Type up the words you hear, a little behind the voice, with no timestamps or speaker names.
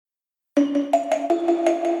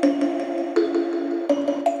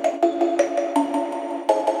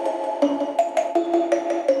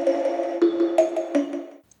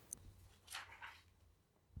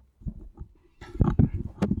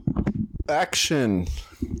Action.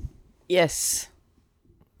 Yes.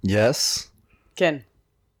 Yes. Ken.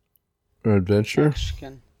 Adventure.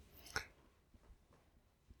 Ken.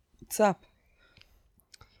 What's up?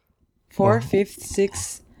 4th,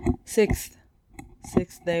 5th,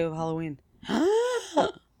 6th day of Halloween.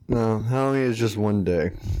 No, Halloween is just one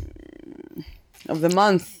day. Of the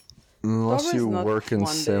month. Unless October's you not work in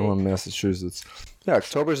one Salem, Massachusetts. Yeah,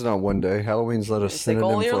 October's not one day. Halloween's not a It's like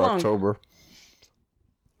all synonym year for long. October.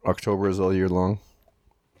 October is all year long.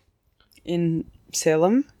 In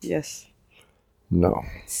Salem? Yes. No.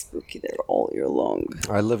 Spooky there all year long.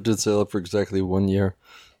 I lived in Salem for exactly 1 year.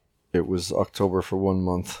 It was October for 1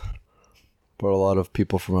 month. But a lot of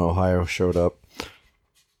people from Ohio showed up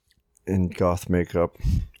in goth makeup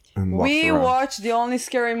and walked We around. watched the only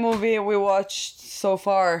scary movie we watched so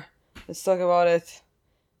far. Let's talk about it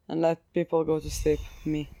and let people go to sleep.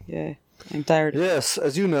 Me. Yeah. I'm tired. Yes,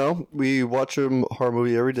 as you know, we watch a horror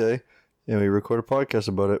movie every day, and we record a podcast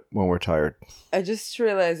about it when we're tired. I just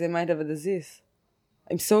realized I might have a disease.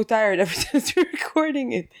 I'm so tired every time we're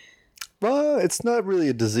recording it. Well, it's not really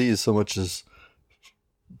a disease so much as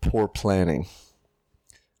poor planning.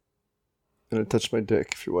 And I touched my dick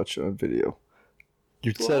if you're watching on video.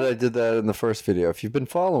 You said I did that in the first video. If you've been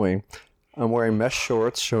following, I'm wearing mesh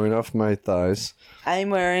shorts showing off my thighs.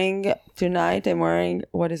 Tonight,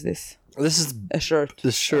 what is this? This is A shirt.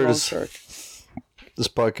 This shirt A long is shirt. This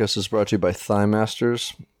podcast is brought to you by Thigh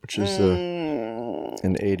Masters, which is an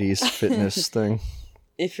 80s fitness thing.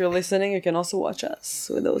 If you're listening, you can also watch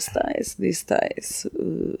us with those thighs. These thighs.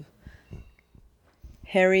 Ooh.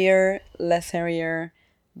 Hairier, less hairier,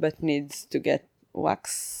 but needs to get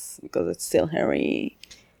wax because it's still hairy.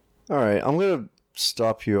 All right, I'm going to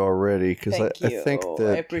stop you already because I Thank you. think I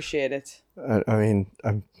that appreciate it. I mean,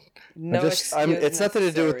 it's nothing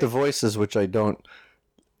to do with the voices, which I don't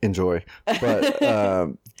enjoy. But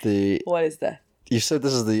What is that? you said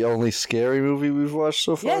this is the only scary movie we've watched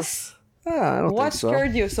so far? Yes. I don't What think so.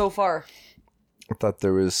 scared you so far? I thought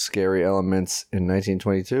there was scary elements in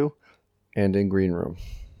 1922 and in Green Room.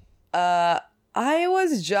 I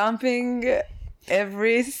was jumping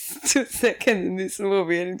every 2 seconds in this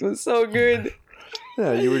movie, and it was so good.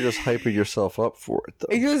 Yeah, you were just hyping yourself up for it, though.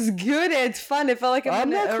 It was good and fun. It felt like I'm in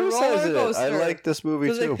not a roller criticizing it. coaster. I like this movie It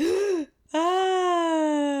was too.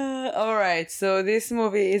 like, all right. So this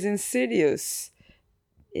movie is Insidious.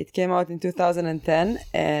 It came out in 2010,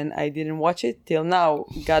 and I didn't watch it till now.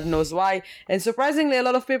 God knows why. And surprisingly, a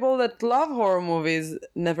lot of people that love horror movies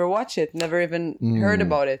never watch it, never even heard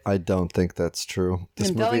about it. I don't think that's true.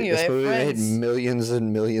 I'm telling you, I this have movie made friends. millions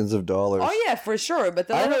and millions of dollars. Oh yeah, for sure. But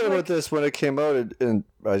a I lot heard of, about this when it came out, and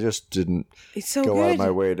I just didn't it's so go out good. of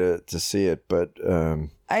my way to see it. But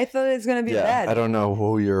I thought it's gonna be yeah, bad. I don't know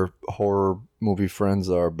who your horror movie friends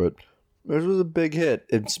are, but it was a big hit.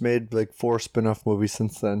 It's made like 4 spin-off movies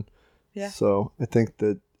since then. Yeah. So I think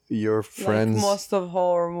that your friends, Like most of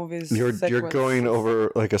horror movies. you're sequence. going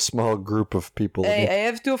over like a small group of people. Hey, I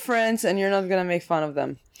have 2 friends, and you're not gonna make fun of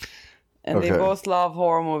them. And they Okay. both love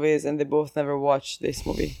horror movies, and they both never watched this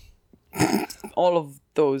movie. All of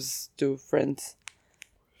those 2 friends.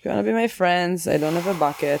 If you wanna be my friends, I don't have a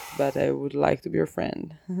bucket, but I would like to be your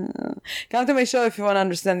friend. Come to my show if you wanna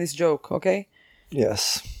understand this joke, okay?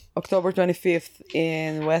 Yes. October 25th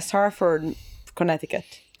in West Hartford,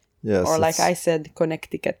 Connecticut. Yes. Or like it's- I said,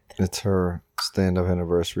 Connecticut. It's her stand-up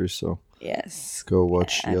anniversary, so Yes. go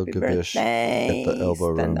watch Happy Yel Gabish at birthday. the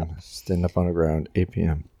Elbow Stand Room. Stand up on the ground, 8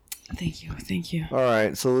 p.m. Thank you, thank you. All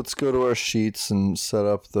right, so let's go to our sheets and set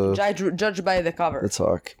up the Judge by the cover.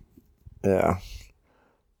 talk. Yeah.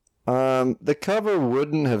 The cover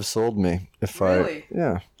wouldn't have sold me if Really?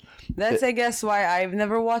 Yeah. That's, I guess, why I've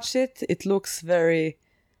never watched it. It looks very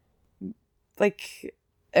like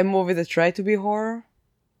a movie that tried to be horror,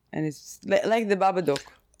 and it's like the Babadook.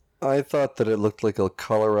 I thought that it looked like a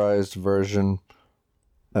colorized version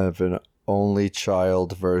of an only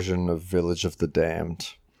child version of Village of the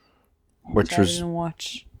Damned, which I was didn't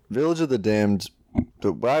watch. Village of the Damned.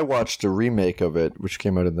 I watched a remake of it, which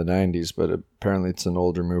came out in the 90s, but apparently it's an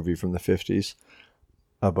older movie from the 50s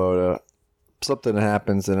about something that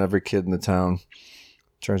happens and every kid in the town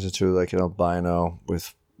turns into like an albino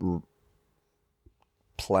with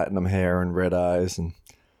platinum hair and red eyes and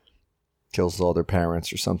kills all their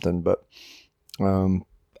parents or something. But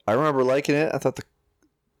I remember liking it. I thought the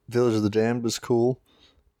Village of the Damned was cool.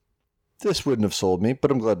 This wouldn't have sold me,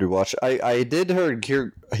 but I'm glad we watched it. I did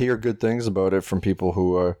hear good things about it from people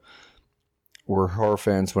who were horror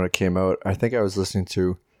fans when it came out. I think I was listening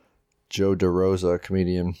to Joe DeRosa, a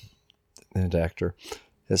comedian and actor,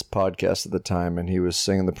 his podcast at the time, and he was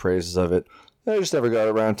singing the praises of it. I just never got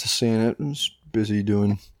around to seeing it. I was busy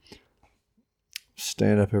doing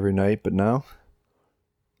stand up every night, but now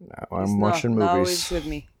I'm watching Now movies. it's with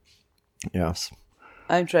me. Yes.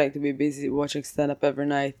 I'm trying to be busy watching stand up every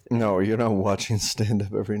night. No, you're not watching stand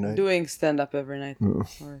up every night. Doing stand up every night.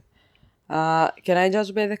 Mm. Alright. Can I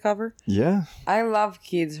judge by the cover? Yeah. I love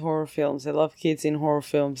kids horror films. I love kids in horror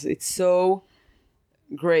films. It's so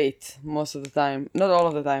great most of the time. Not all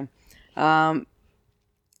of the time.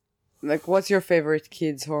 Like, what's your favorite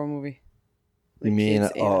kids horror movie? You Like mean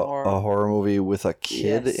kids in a horror movie with a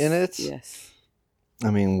kid Yes, in it? Yes. I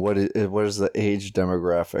mean, what is the age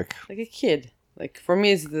demographic? Like a kid. Like, for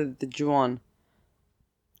me, it's the Ju-on.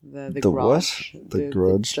 The The Grudge. what? The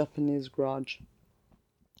Grudge? The Japanese Grudge.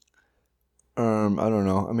 I don't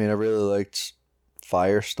know. I mean, I really liked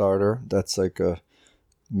Firestarter. That's like a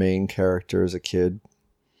main character as a kid.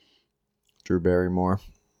 Drew Barrymore.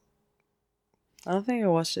 I don't think I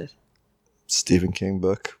watched it. Stephen King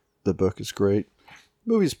book. The book is great.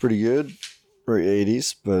 Movie's pretty good. Very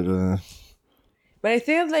 80s, but But I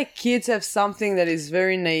think like kids have something that is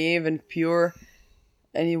very naive and pure,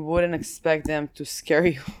 and you wouldn't expect them to scare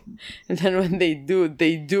you. And then when they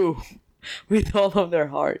do with all of their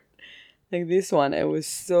heart. Like this one, it was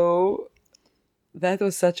so. That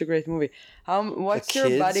was such a great movie. What's your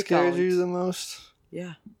body scared count? you the most?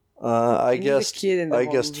 Yeah, I need a guessed. kid in the I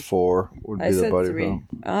whole guessed movie. 4 would be I the said body 3. count.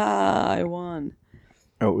 I won.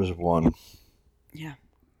 It was 1. Yeah.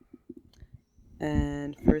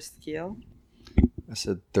 And first kill. I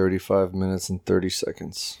said 35 minutes and 30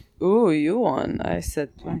 seconds. Ooh, you won. I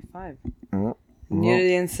said 25. Well,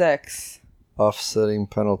 Nudity and sex. offsetting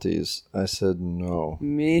penalties. I said no.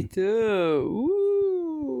 Me too.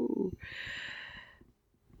 Ooh.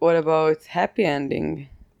 What about happy ending?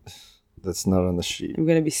 That's not on the sheet. I'm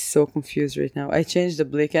gonna be so confused right now. I changed the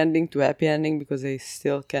bleak ending to happy ending because I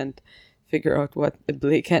still can't figure out what a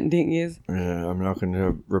bleak ending is. Yeah, I'm not going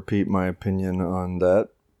to repeat my opinion on that.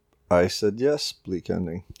 I said yes, bleak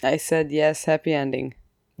ending. I said yes, happy ending.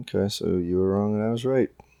 Okay, so you were wrong and I was right.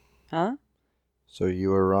 Huh? So you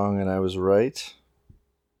were wrong and I was right.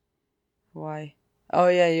 Why? Oh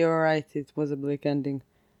yeah, you're right. It was a bleak ending.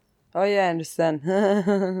 Oh yeah, I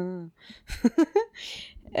understand.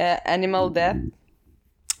 Animal death.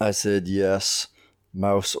 I said yes,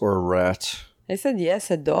 mouse or rat. I said yes,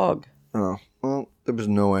 a dog. Oh, well, there was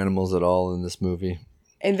no animals at all in this movie.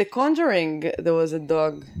 In The Conjuring, there was a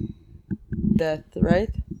dog death,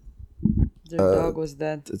 right? The dog was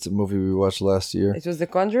dead. It's a movie we watched last year. It was The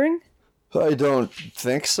Conjuring? I don't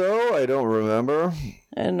think so. I don't remember.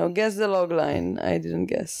 I don't know. Guess the log line. I didn't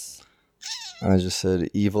guess. I just said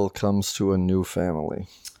evil comes to a new family.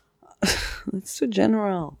 It's too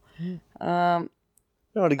general.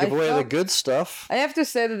 No, to give I away the felt- good stuff. I have to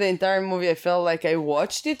say that the entire movie, I felt like I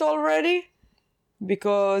watched it already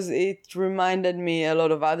because it reminded me a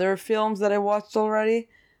lot of other films that I watched already,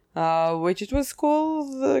 which it was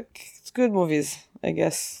cool. It's good movies, I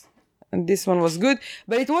guess. And this one was good,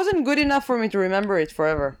 but it wasn't good enough for me to remember it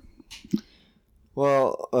forever.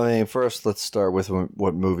 Well, I mean, first let's start with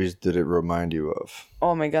what movies did it remind you of?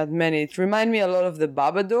 Oh my god, many. It reminded me a lot of the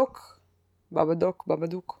Babadook.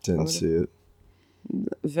 Babadook. Didn't see it.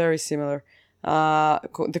 Very similar.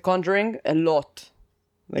 The Conjuring, a lot.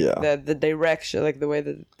 Like Yeah. the direction, like the way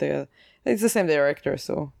that it's the same director,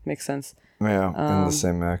 so makes sense. Yeah, and the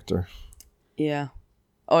same actor. Yeah.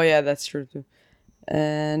 Oh yeah, that's true too.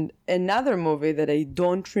 And another movie that I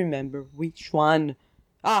don't remember which one.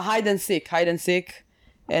 Hide and Seek.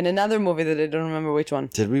 And another movie that I don't remember which one.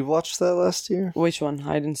 Did we watch that last year? Which one?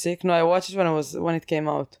 Hide and Seek? No, I watched it when it came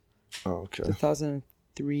out. Oh, okay.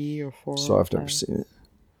 2003 or 4. So I've never 5. seen it.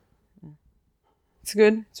 It's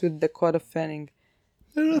good. It's with Dakota Fanning.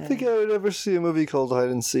 I don't think I would ever see a movie called Hide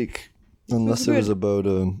and Seek. Unless it good. was about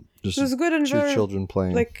just It was good and two very children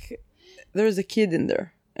playing. like there's a kid in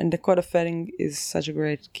there, and Dakota Fanning is such a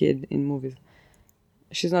great kid in movies.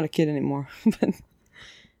 She's not a kid anymore, but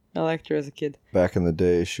I liked her as a kid. Back in the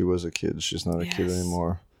day, she was a kid. She's not a kid Yes.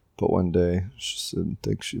 anymore. But one day, she didn't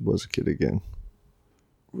think she was a kid again.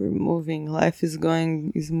 We're moving. Life is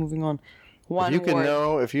moving on. One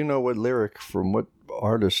If you know what lyric from what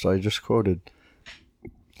artist I just quoted,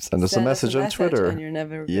 send us a message on Twitter. and you're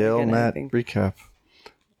never gonna Yale get Matt anything. recap.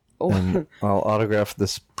 Oh, And I'll autograph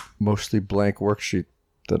this mostly blank worksheet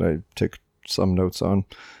that I take some notes on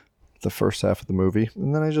the first half of the movie,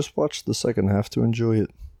 and then I just watch the second half to enjoy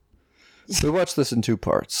it. We watched this in 2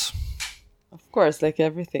 parts. of course, like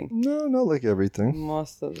everything. No, not like everything.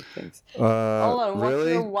 Most of the things. Hold on. What's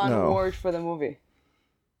Really? your one No. word for the movie?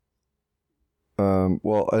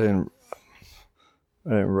 Well, I didn't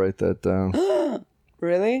write that down.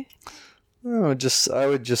 Really? No, I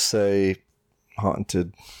would just say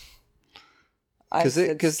haunted. I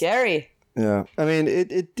said scary. Yeah, I mean,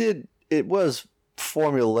 it was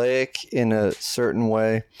formulaic in a certain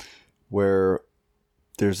way, where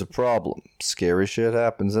there's a problem. Scary shit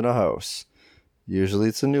happens in a house. Usually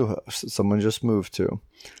it's a new house that someone just moved to,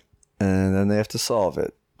 and then they have to solve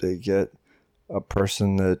it. They get a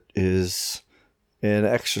person that is an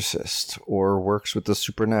exorcist or works with the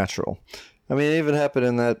supernatural. I mean, it even happened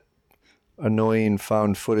in that annoying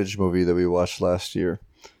found footage movie that we watched last year.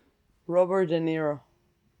 Robert De Niro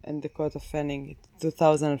and Dakota Fanning,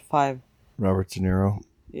 2005. Robert De Niro.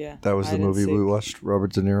 Yeah. That was the movie we watched,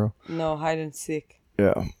 Robert De Niro? No, Hide and Seek.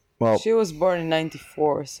 Yeah. Well, she was born in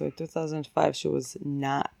 94, so in 2005 she was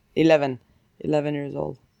 11 years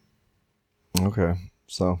old. Okay,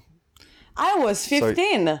 so... I was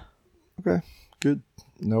 15. Okay, good.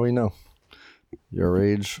 Now we know. Your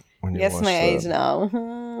age when you Guess watched my that. age now.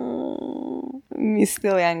 I'm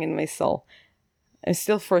still young in my soul. I'm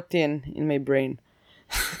still 14 in my brain.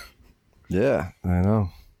 Yeah, I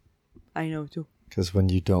know. I know too. Because when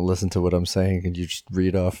you don't listen to what I'm saying and you just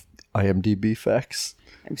read off IMDb facts.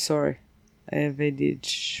 I'm sorry. I have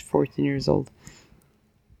ADHD, 14 years old.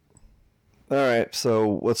 All right,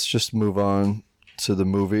 so let's just move on to the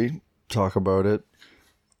movie, talk about it.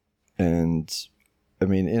 And, I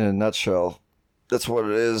mean, in a nutshell, that's what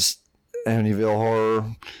it is. Amityville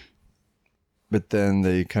Horror. But then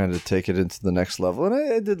they kind of take it into the next level. And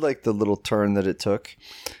I did like the little turn that it took.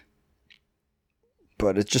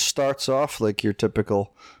 But it just starts off like your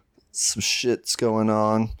typical, some shit's going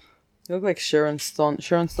on. You look like Sharon Stone.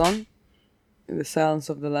 Sharon Stone? In The Silence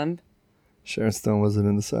of the Lambs. Sharon Stone wasn't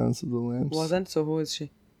in The Silence of the Lambs. Wasn't? So who is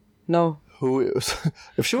she? No. Who is?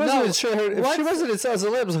 If she wasn't in she wasn't in Silence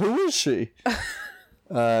of the Lambs, who is she?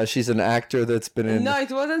 She's an actor that's been in. No, it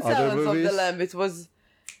wasn't Silence of the Lambs. It was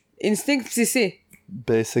Instinct CC.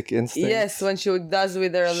 Basic Instinct. Yes, when she does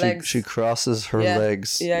with her legs. She crosses her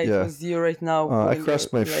legs. Yeah, it was you right now. I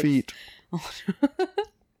crossed my feet.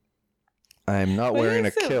 I am not wearing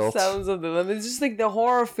a kilt. Sounds of the Lambs. It's just like the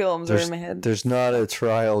horror films are in my head. There's not a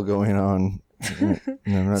trial going on.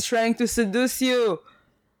 It's trying to seduce you.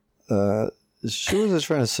 She wasn't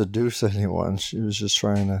trying to seduce anyone. She was just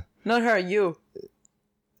trying to... Not her, you.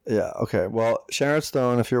 Yeah, okay. Well, Sharon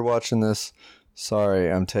Stone, if you're watching this, sorry,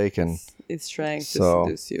 I'm taken. It's trying to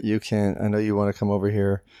seduce you. You can't... I know you want to come over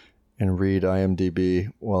here and read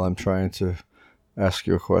IMDb while I'm trying to ask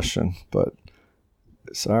you a question, but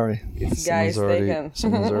sorry. Someone's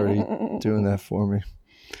already doing that for me.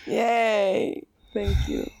 Yay! Thank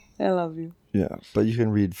you. I love you. Yeah, but you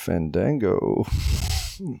can read Fandango.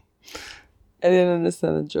 I didn't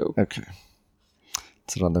understand the joke. Okay.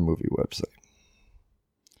 It's another movie website.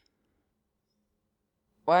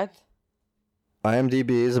 What?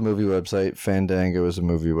 IMDb is a movie website. Fandango is a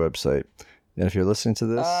movie website. And if you're listening to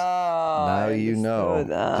this, now you know. Did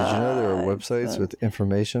you know there are websites with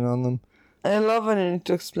information on them? I love when you need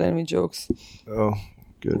to explain me jokes. Oh,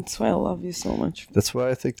 good. That's why I love you so much. That's why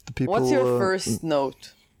I think the people... What's your first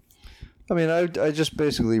note? I mean, I just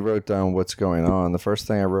basically wrote down what's going on. The first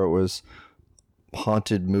thing I wrote was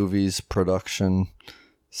haunted movies production,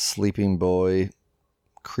 sleeping boy,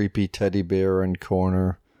 creepy teddy bear in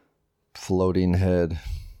corner, floating head.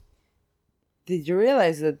 Did you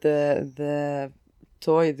realize that the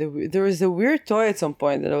toy, there was a weird toy at some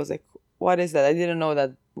point that I was like, what is that? I didn't know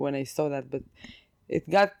that when I saw that, but it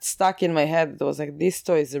got stuck in my head. It was like, this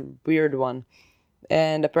toy is a weird one.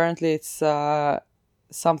 And apparently it's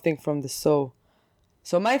something from the Saw.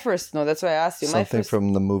 So my first note, that's why I asked you. Something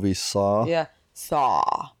from the movie Saw? Yeah,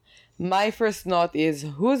 Saw. My first note is,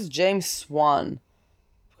 who's James Swan?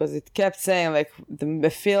 Because it kept saying, like, the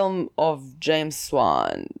film of James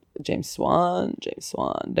Swan,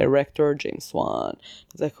 director James Swan.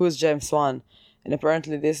 It's like, who's James Swan? And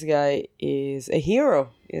apparently this guy is a hero.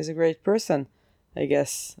 He's a great person, I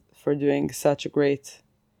guess, for doing such a great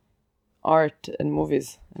art and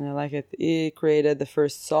movies. And I like it. He created the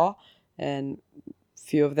first Saw and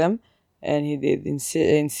few of them. And he did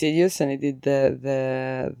Insidious, and he did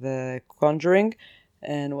the Conjuring.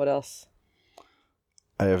 And what else?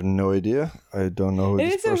 I have no idea. I don't know who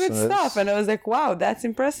this person is. It's some good stuff, and I was like, wow, that's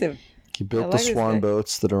impressive. He built the swan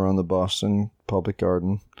boats that are on the Boston Public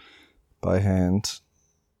Garden by hand.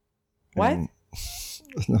 What?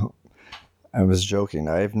 No, I was joking.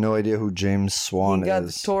 I have no idea who James Swan is. He got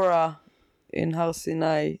is. Torah in Har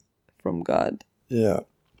Sinai from God. Yeah.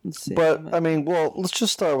 But, I mean, well, let's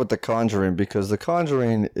just start with The Conjuring, because The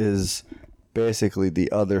Conjuring is basically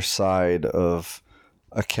the other side of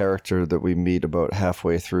a character that we meet about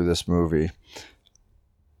halfway through this movie.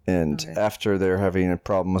 And after they're having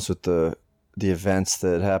problems with the events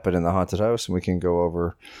that happen in the haunted house, and we can go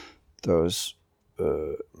over those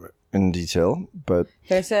in detail, but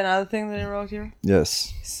Can I say another thing that I wrote here?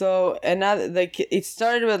 yes. So another, like, it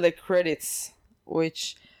started with like credits,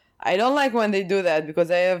 which I don't like when they do that because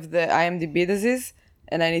I have the IMDb disease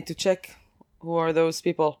and I need to check who are those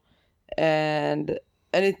people, and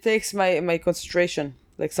it takes my concentration.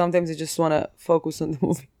 Like sometimes I just want to focus on the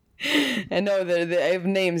movie. I know that I have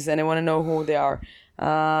names and I want to know who they are.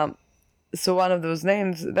 So one of those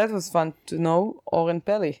names that was fun to know, Oren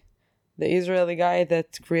Peli, the Israeli guy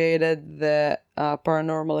that created the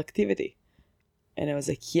Paranormal Activity. And I was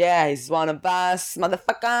like, yeah, he's one of us,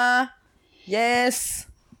 motherfucker. Yes.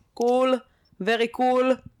 Cool. Very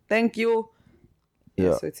cool. Thank you.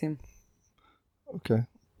 Yeah. So it's him. Okay.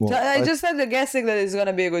 Well, So I just had the guessing that it's going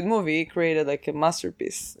to be a good movie. He created like a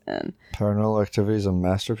masterpiece. And Paranormal Activity is a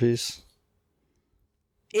masterpiece.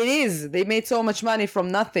 it is. They made so much money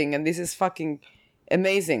from nothing. And this is fucking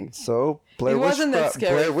amazing. So Blair It Witch, wasn't that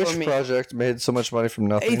scary Blair for Witch me. Project made so much money from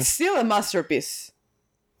nothing. It's still a masterpiece.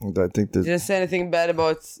 I think that Didn't say anything bad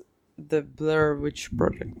about the Blair Witch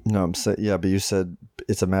Project. no, I'm saying yeah, but you said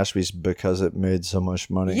it's a masterpiece because it made so much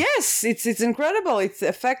money. Yes, it's incredible. It's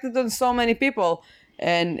affected on so many people,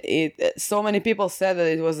 and so many people said that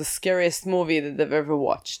it was the scariest movie that they've ever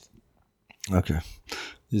watched. Okay,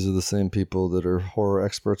 these are the same people that are horror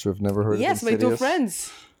experts who have never heard Yes, of my two Insidious.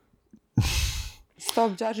 friends.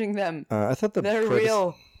 Stop judging them. I thought They're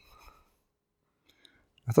real.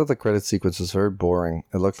 I thought the credit sequence was very boring.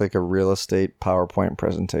 It looked like a real estate PowerPoint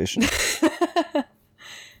presentation.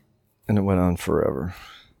 And it went on forever.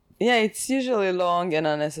 Yeah, it's usually long and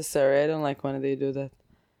unnecessary. I don't like when they do that.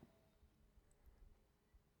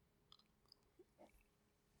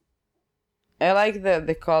 I like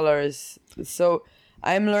the colors. So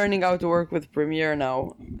I'm learning how to work with Premiere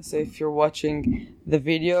now. So if you're watching the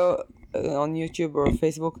video on YouTube or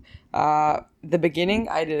Facebook, the beginning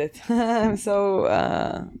I did it. I'm so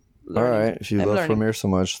All learning. right, if you I'm love learning. Premiere so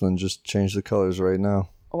much, then just change the colors right now.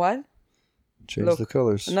 What? Change Look, the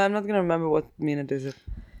colors. No, I'm not gonna remember what minute is it.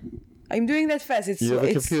 I'm doing that fast. It's You have a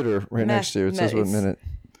it's- computer right next to you. It says what it's- minute.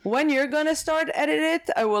 When you're gonna start edit it,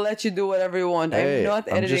 I will let you do whatever you want. Hey, I'm not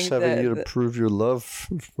editing just having you to the prove your love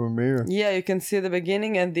for Premiere. Yeah, you can see the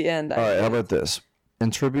beginning and the end. All right, how about this? In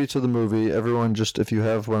tribute to the movie, everyone just, if you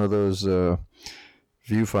have one of those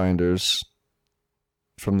viewfinders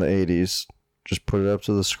from the 80s, just put it up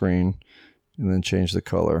to the screen and then change the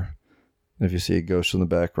color. And if you see a ghost in the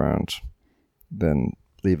background, then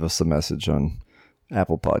leave us a message on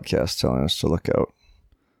Apple Podcasts telling us to look out.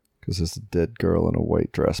 Because there's a dead girl in a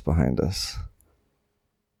white dress behind us.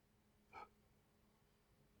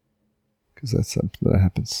 Because that's something that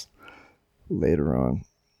happens later on.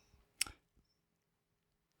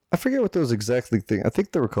 I forget what those exactly things. I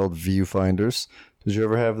think they were called viewfinders. Did you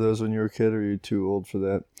ever have those when you were a kid, or are you too old for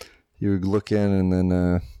that? You would look in, and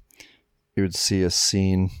then you would see a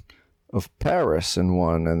scene of Paris in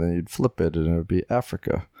one, and then you'd flip it, and it would be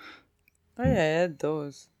Africa. Oh yeah, I had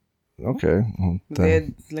those. Okay. Well, They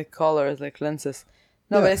had like colors, like lenses.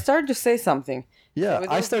 No, Yeah. but I started to say something. yeah, with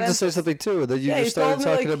I those started to say lenses. something too. That you Yeah, just you started told me,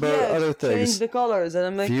 talking like, about yeah, other change things. the colors, and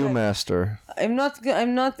I'm like, Viewmaster.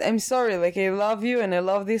 I'm sorry. Like, I love you and I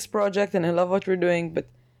love this project and I love what we're doing, but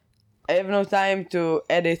I have no time to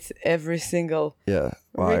edit every single Yeah.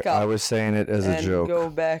 Well, Recap. I was saying it as a and joke. go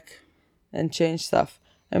back and change stuff.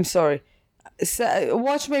 I'm sorry.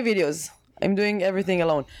 Watch my videos. I'm doing everything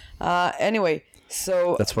alone. Anyway,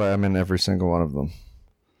 so That's why I'm in every single one of them.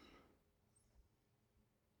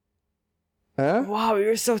 Huh? wow,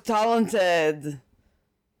 you're so talented.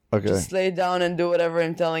 Okay. Just lay down and do whatever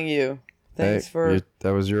I'm telling you. Thanks for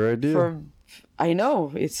that was your idea. I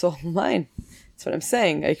know, it's all mine. That's what I'm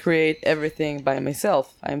saying. I create everything by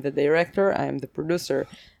myself. I'm the director, I'm the producer,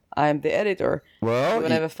 I'm the editor. well, You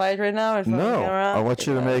wanna have a fight right now in front of the no. camera? I want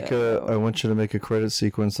you to make I want you to make a credit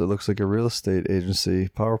sequence that looks like a real estate agency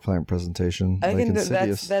power plant presentation. I like can do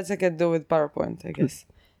Insidious. that's I can do with PowerPoint, I guess.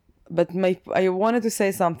 But I wanted to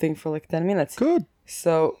say something for like 10 minutes. Good.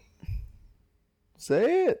 So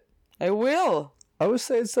Say it. I will. I was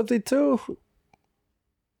saying something too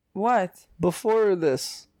What? before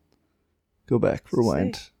this. Go back.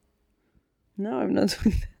 Rewind. No, I'm not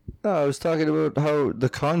doing that. No, I was talking about how The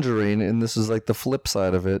Conjuring, and this is like the flip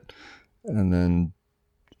side of it, and then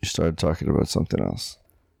you started talking about something else.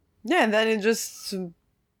 Yeah, and then it just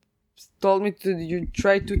told me to you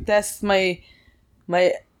try to test my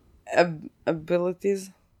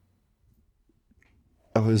abilities.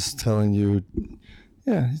 I was telling you,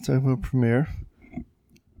 yeah, he's talking about Premiere.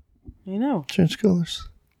 You know. Change colors.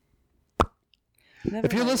 Never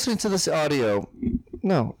If you're mind. listening to this audio,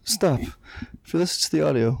 no, stop. If you're listening to the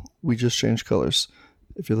audio, we just changed colors.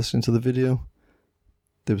 If you're listening to the video,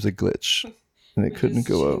 there was a glitch, and it couldn't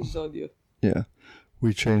go out. Audio. Yeah.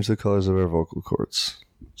 We changed the colors of our vocal cords.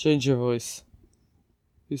 Change your voice.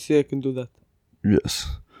 You see, I can do that. Yes.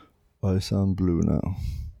 I sound blue now.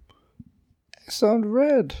 I sound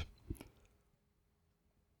red.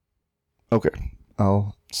 Okay.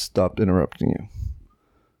 I'll stop interrupting you.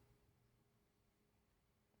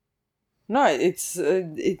 No,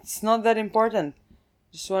 it's not that important.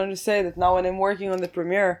 Just wanted to say that now when I'm working on the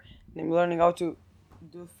Premiere and I'm learning how to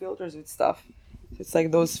do filters with stuff, it's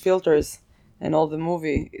like those filters, and all the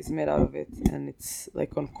movie is made out of it, and it's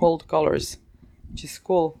like on cold colors, which is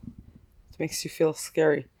cool. It makes you feel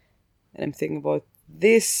scary, and I'm thinking about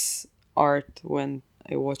this art when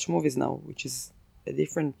I watch movies now, which is a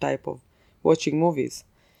different type of watching movies,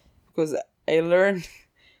 because I learned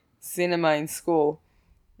cinema in school,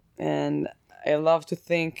 and I love to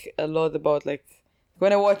think a lot about, like,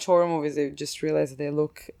 when I watch horror movies, I just realize that I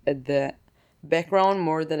look at the background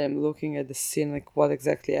more than I'm looking at the scene, like what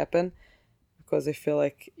exactly happened, because I feel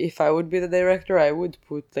like if I would be the director, I would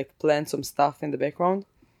plan some stuff in the background.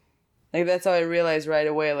 Like, that's how I realized right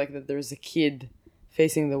away, like, that there's a kid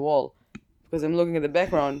facing the wall, because I'm looking at the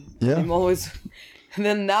background. Yeah. I'm always... And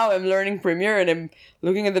then now I'm learning Premiere, and I'm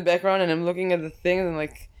looking at the background, and I'm looking at the things, and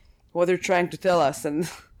like, what they're trying to tell us, and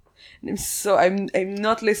I'm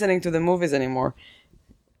not listening to the movies anymore.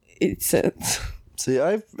 It's See,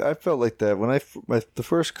 I felt like that when the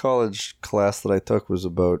first college class that I took was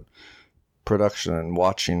about production and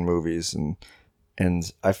watching movies,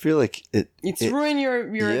 and I feel like it's ruined your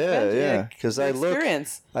adventure, yeah, because I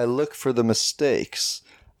look for the mistakes.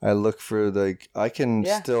 I look for I can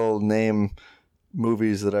still name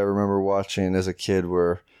movies that I remember watching as a kid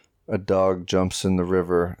where a dog jumps in the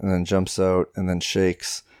river and then jumps out and then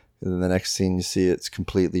shakes, and then the next scene you see it's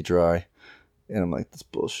completely dry, and I'm like, that's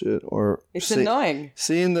bullshit. Or it's annoying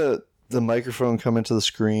seeing the microphone come into the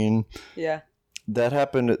screen. Yeah, that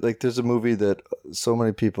happened. Like, there's a movie that so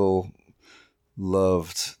many people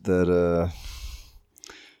loved, that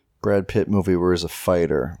Brad Pitt movie where he's a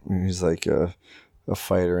fighter. He's like a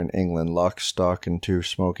fighter in England, Lock, Stock, and Two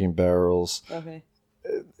Smoking Barrels. Okay.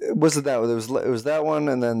 It wasn't that one. It was that one,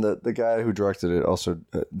 and then the guy who directed it also,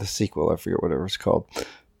 the sequel, I forget whatever it's called.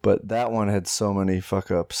 But that one had so many fuck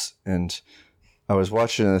ups, and I was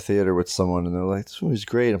watching in the theater with someone, and they're like, "This movie's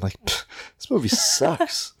great." I'm like, "This movie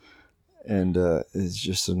sucks," and it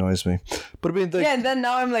just annoys me. But I mean, and then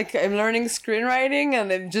now I'm learning screenwriting,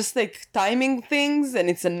 and I'm just like timing things, and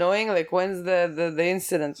it's annoying. Like, when's the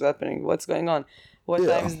incident happening? What's going on? What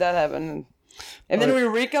time does that happen? And then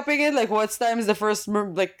we're recapping it, like, what time is the first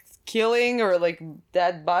killing or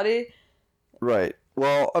dead body? Right.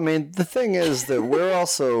 Well, I mean, the thing is that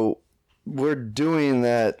we're doing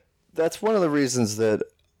that. That's one of the reasons that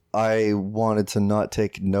I wanted to not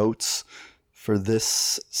take notes for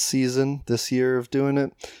this season, this year of doing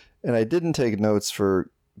it. And I didn't take notes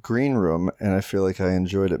for Green Room, and I feel like I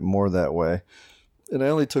enjoyed it more that way. And I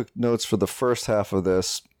only took notes for the first half of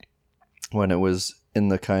this when it was in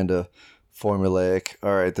the kind of formulaic,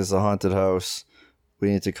 all right, there's a haunted house, we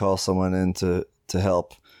need to call someone in to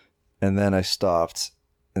help. And then I stopped,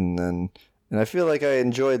 and I feel like I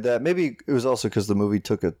enjoyed that. Maybe it was also because the movie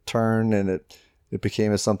took a turn, and it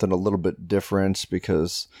became something a little bit different,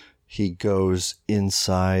 because he goes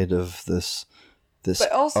inside of this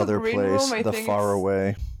other Green place, Room, the far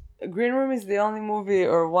away. Green Room is the only movie,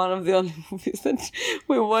 or one of the only movies, that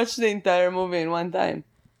we watched the entire movie in one time.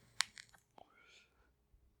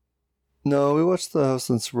 No, we watched The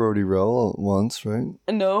House on Sorority Row once, right?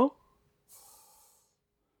 No.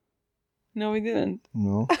 No, we didn't.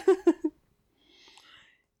 No.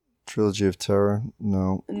 Trilogy of Terror?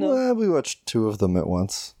 No. Well, we watched two of them at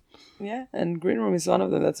once. Yeah, and Green Room is one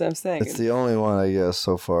of them. That's what I'm saying. It's the only one, I guess,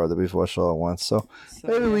 so far that we've watched all at once. So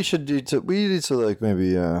maybe we should we need to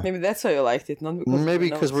maybe. Maybe that's why you liked it, not because.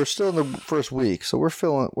 Maybe because we're still in the first week, so we're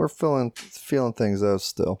feeling things out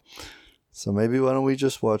still. So maybe why don't we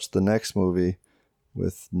just watch the next movie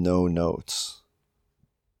with no notes?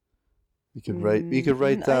 You could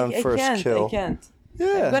write down first kill. I can't.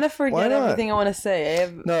 Yeah, I'm gonna forget everything I want to say.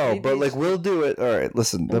 But we'll do it. All right,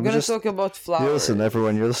 listen. I'm gonna talk about flowers. Listen,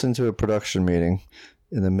 everyone. You're listening to a production meeting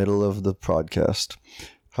in the middle of the podcast.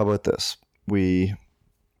 How about this? We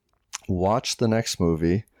watch the next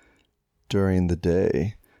movie during the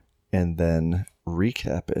day, and then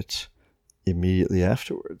recap it immediately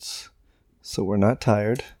afterwards. So we're not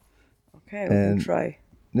tired. Okay, we can try.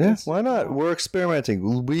 Yeah, why not? We're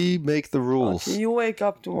experimenting. We make the rules. Okay, you wake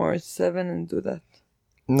up tomorrow at 7 and do that.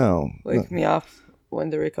 No. Wake me up when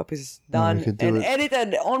the recap is done and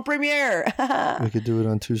edited on Premiere. We could do it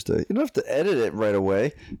on Tuesday. You don't have to edit it right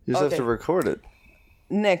away. You just have to record it.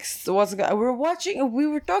 next, we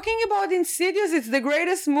were talking about Insidious. It's the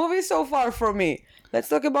greatest movie so far for me. Let's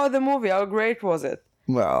talk about the movie. How great was it?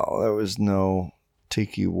 Well, there was no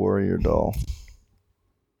Tiki Warrior doll.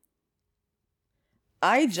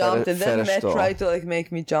 I jumped, and then Fetish Matt doll. tried to like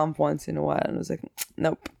make me jump once in a while, and I was like,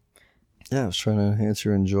 nope. Yeah, I was trying to enhance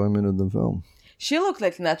your enjoyment of the film. She looked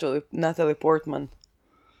like Natalie Portman,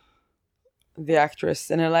 the actress,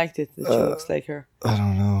 and I liked it that she looks like her. I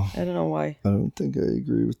don't know. I don't know why. I don't think I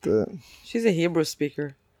agree with that. She's a Hebrew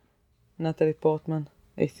speaker, Natalie Portman.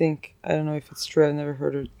 I think. I don't know if it's true. I've never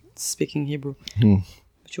heard her speaking Hebrew.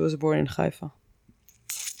 But she was born in Haifa.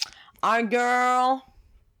 Our girl.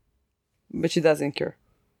 But she doesn't care.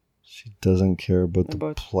 She doesn't care about the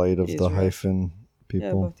About plight of Israel. the hyphen Yeah,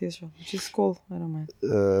 people. about Israel. Which is cool. I don't mind.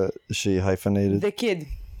 Is she hyphenated? The kid.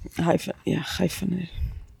 Hyphenated.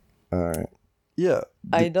 All right. Yeah.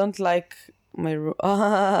 I don't like my room.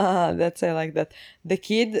 That's I like that. The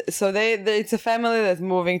kid. So they it's a family that's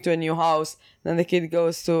moving to a new house. Then the kid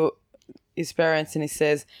goes to his parents and he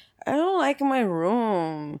says, "I don't like my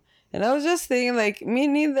room." And I was just thinking, like, me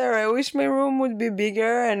neither. I wish my room would be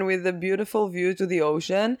bigger and with a beautiful view to the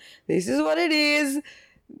ocean. This is what it is.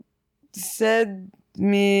 Send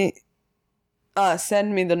me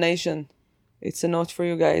donation. It's a note for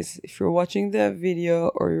you guys. If you're watching the video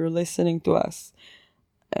or you're listening to us,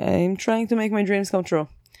 I'm trying to make my dreams come true.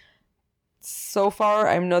 So far,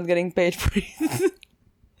 I'm not getting paid for it.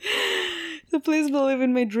 So please believe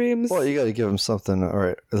in my dreams. Well, you got to give him something. All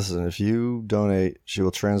right. Listen, if you donate, she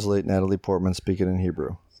will translate Natalie Portman speaking in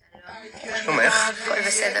Hebrew. שלומך? הכל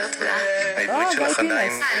בסדר, תודה. העברית שלך גיא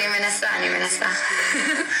עדיין... אני מנסה.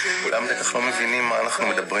 כולם בטח לא מבינים מה אנחנו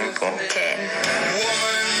מדברים פה. כן.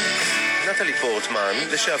 נטלי פורטמן,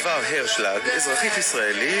 לשעבר הרשלג, אזרחית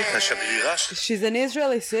ישראלית, השגרירה של... She's an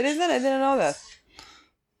Israeli citizen? I didn't know that.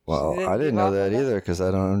 Well, didn't I didn't give know up that on that? either because I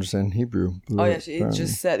don't understand Hebrew. Oh yeah, she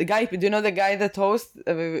just said. Guy, do you know the guy that hosts?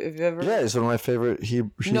 Have you ever? Yeah, he's one of my favorite Hebrew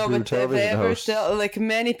No, but have television they ever hosts. like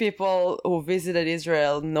many people who visited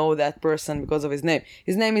Israel know that person because of his name.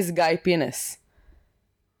 His name is Guy Penis,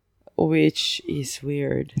 which is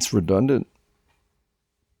weird. It's redundant.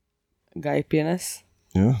 Guy Penis.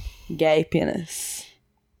 Yeah. Guy Penis.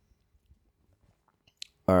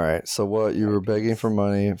 All right. So what? You were begging for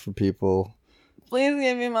money for people. Please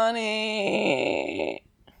give me money.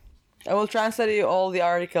 I will translate you all the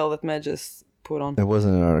article that Matt just put on. It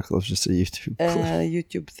wasn't an article. It was just a YouTube.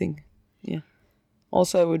 YouTube thing. Yeah.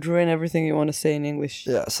 Also, I would ruin everything you want to say in English.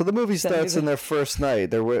 Yeah. So the movie starts in their first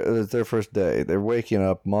night. It's their first day. They're waking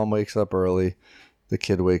up. Mom wakes up early. The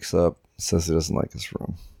kid wakes up. Says he doesn't like his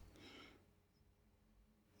room.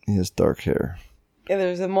 He has dark hair. Yeah,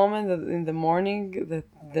 there's a moment that in the morning that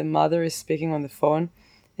the mother is speaking on the phone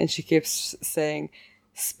and she keeps saying,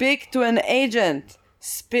 "Speak to an agent.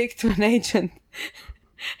 Speak to an agent."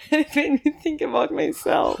 And it made me think about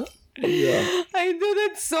myself. Yeah. I do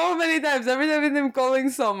that so many times. Every time I'm calling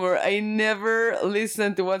somewhere, I never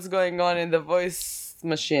listen to what's going on in the voice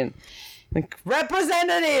machine. Like,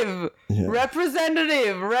 representative! Yeah.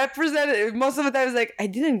 Representative! Most of the time it's like, I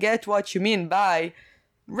didn't get what you mean by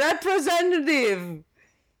representative!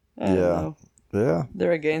 I don't know. Yeah.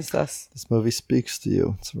 They're against us. This movie speaks to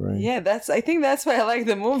you. It's very. Yeah, I think that's why I like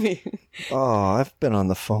the movie. Oh, I've been on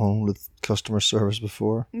the phone with customer service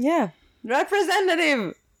before. Yeah.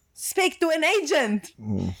 Representative! Speak to an agent!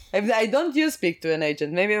 I don't use speak to an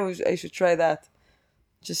agent. Maybe I should try that.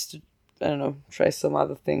 Just to, I don't know, try some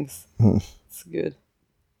other things. It's good.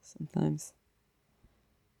 Sometimes.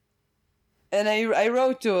 And I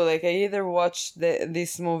wrote too, like, I either watched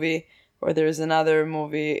this movie or there's another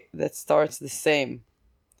movie that starts the same.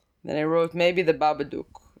 Then I wrote maybe the Babadook.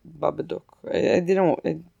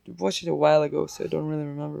 I watched it a while ago, so I don't really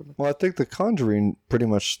remember. Well, I think The Conjuring pretty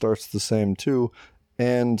much starts the same too.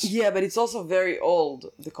 And Yeah, but it's also very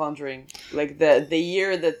old, The Conjuring. Like the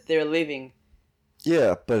year that they're living.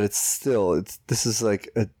 yeah, but this is like,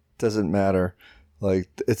 it doesn't matter. Like,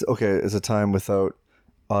 it's okay, it's a time without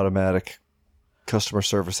automatic customer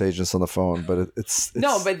service agents on the phone, but it's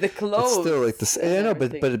No, but the clothes. it's still like this. and I know,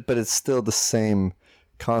 everything. but it's still the same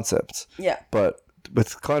concept. Yeah. But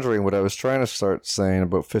with Conjuring, what I was trying to start saying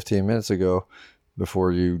about 15 minutes ago,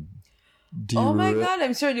 before you Oh my god,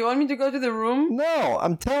 I'm sorry. Do you want me to go to the room? No,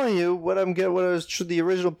 I'm telling you the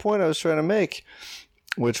original point I was trying to make,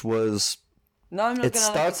 which was No, I'm not it gonna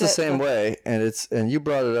starts the same way, and you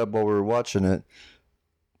brought it up while we were watching it,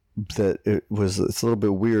 that it's a little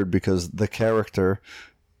bit weird because the character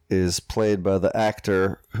is played by the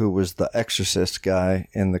actor who was the exorcist guy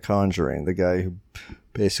in The Conjuring, the guy who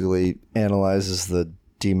basically analyzes the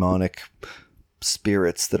demonic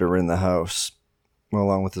spirits that are in the house.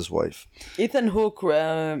 along with his wife. Ethan Hawke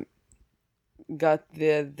got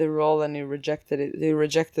the role and he rejected it. He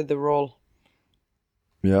rejected the role.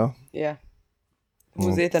 Yeah? Yeah.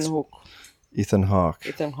 Who's Well, Ethan Hawke? Ethan Hawke.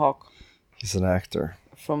 Ethan Hawke. He's an actor.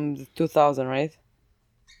 From the 2000, right?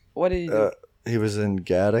 What did he do? He was in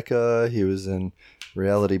Gattaca. He was in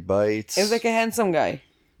Reality Bites. He was like a handsome guy.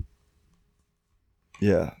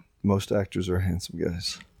 Yeah. Most actors are handsome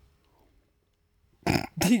guys.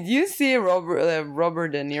 Did you see Robert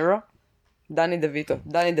De Niro? Danny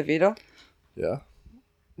DeVito? Yeah.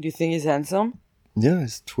 Do you think he's handsome? Yeah,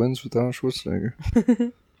 he's twins with Arnold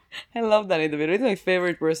Schwarzenegger. I love Danny DeVito. He's my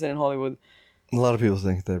favorite person in Hollywood. A lot of people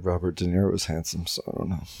think that Robert De Niro was handsome, so I don't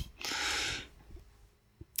know.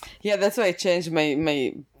 Yeah, that's why I changed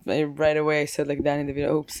my right away. I said like Danny DeVito.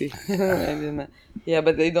 Oopsie. I didn't. Yeah,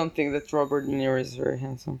 but they don't think that Robert De Niro is very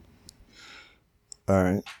handsome. All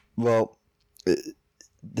right. Well,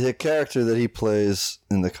 the character that he plays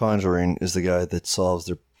in The Conjuring is the guy that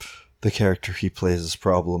solves the character he plays'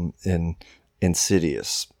 problem in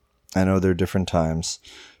Insidious. I know they're different times,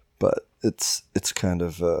 but it's kind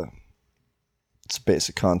of it's a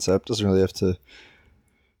basic concept. Doesn't really have to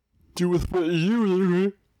do with what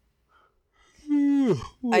you.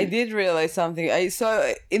 I did realize something.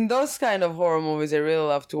 So in those kind of horror movies, I really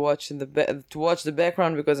love to watch the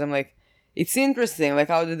background because I'm like, it's interesting. Like,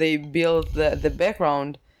 how do they build the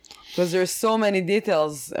background? Because there's so many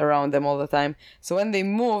details around them all the time. So when they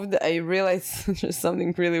moved, I realized there's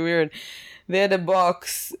something really weird. They had a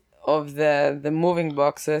box of the moving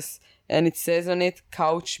boxes, and it says on it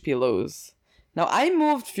couch pillows. Now, I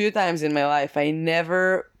moved a few times in my life. I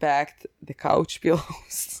never packed the couch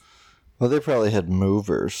pillows. Well, they probably had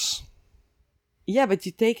movers. Yeah, but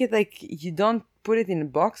you take it like, you don't put it in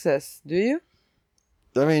boxes, do you?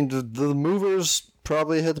 I mean, the movers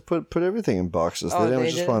probably had to put everything in boxes. Oh, They didn't they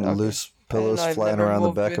just did? want Okay. loose I don't pillows know, I've flying never around the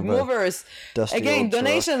moved back with of movers. a dusty Again, old truck.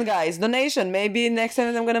 donation, guys. Donation. Maybe next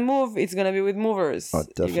time I'm gonna move, it's gonna be with movers. Oh, You're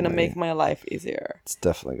gonna definitely. make my life easier. It's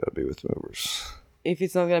definitely got to be with movers. If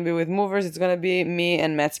it's not gonna be with movers, it's gonna be me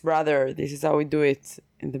and Matt's brother. This is how we do it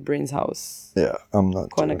in the Brins house. Yeah, I'm not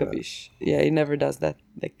doing that. Konagabish. Yeah, he never does that.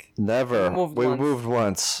 Like, Never. moved We once. moved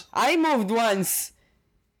once. I moved once.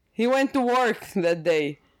 He went to work that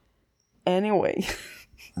day. Anyway.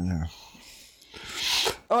 Yeah.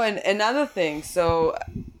 Oh, and another thing. So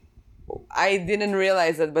I didn't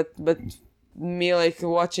realize that, but me like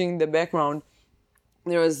watching the background,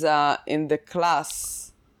 there was in the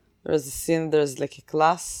class, there was a scene. There's like a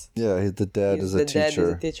class. Yeah, the dad is a The dad is teacher.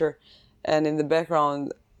 a teacher, and in the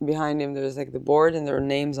background behind him, there's like the board, and there are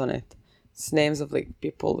names on it. It's names of like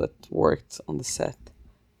people that worked on the set.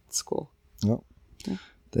 It's cool. Oh.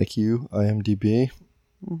 Thank you, IMDb.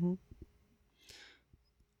 Mm-hmm.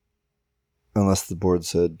 Unless the board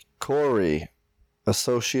said Corey,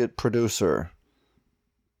 associate producer,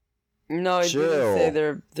 No, it Jill. didn't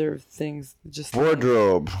say their things. Just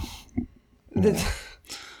wardrobe. The-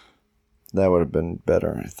 That would have been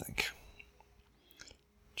better, I think.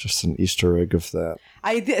 Just an Easter egg of that.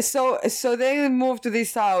 I did so they moved to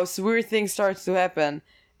this house, weird things starts to happen,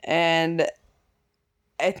 and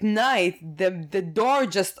at night the door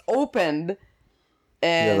just opened,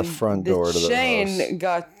 and the front door to the chain house.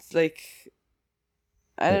 got like,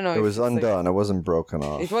 I don't know. It if was it's, like- undone. It wasn't broken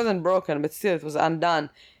off. it wasn't broken, but still it was undone.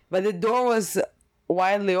 But the door was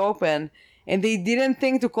widely open, and they didn't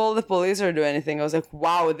think to call the police or do anything. I was like,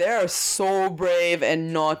 wow, they are so brave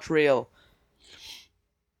and not real.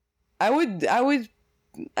 I would,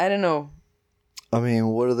 I don't know. I mean,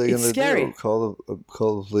 what are they It's going to scary. do? Call the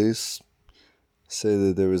police? Say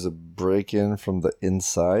that there was a break-in from the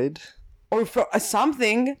inside? Or for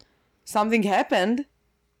something happened.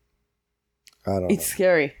 I don't It's know.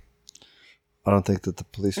 scary. I don't think that the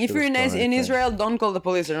police. If could you're have done in anything. Israel, don't call the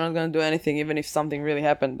police. They're not gonna do anything, even if something really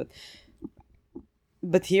happened.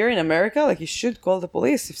 But here in America, like, you should call the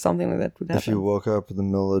police if something like that would happen. If you woke up in the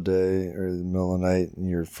middle of the day or the middle of the night and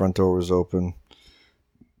your front door was open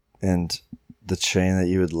and the chain that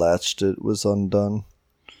you had latched it was undone,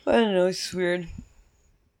 I don't know. It's weird.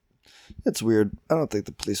 it's weird. I don't think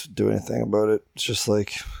the police would do anything about it. It's just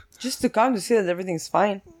like, Just to come to see that everything's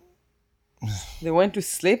fine. They went to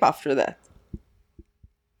sleep after that.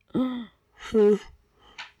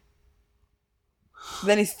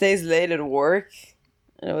 Then he stays late at work.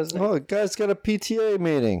 And it was like, oh, the guy's got a PTA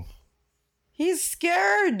meeting. he's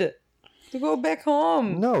scared to go back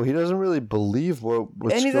home. No, he doesn't really believe what's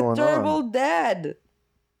and he's a going terrible on. dad.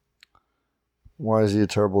 Why is he a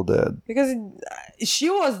terrible dad? Because she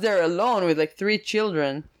was there alone with like 3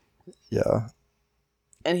 children. Yeah.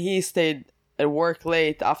 And he stayed at work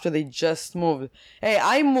late after they just moved. Hey,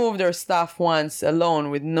 I moved their stuff once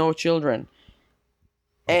alone with no children.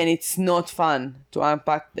 And it's not fun to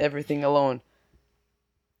unpack everything alone.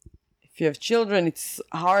 If you have children, it's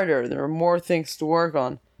harder. There are more things to work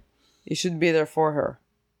on. You should be there for her.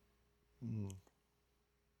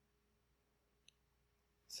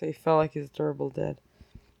 So he felt like he's a terrible dad.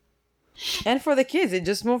 And for the kids, they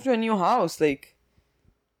just moved to a new house. Like,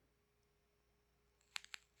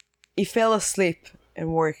 he fell asleep at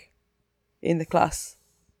work in the class.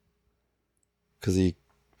 Because he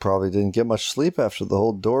probably didn't get much sleep after the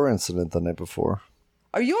whole door incident the night before.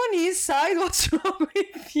 Are you on his side? What's wrong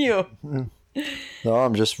with you? No,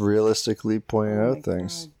 I'm just realistically pointing out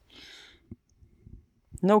things. God.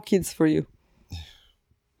 No kids for you.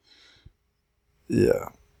 Yeah.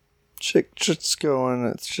 Shit's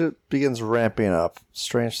going. Shit begins ramping up.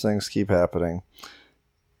 Strange things keep happening.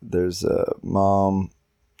 There's a mom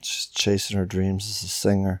just chasing her dreams as a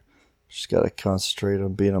singer. She's got to concentrate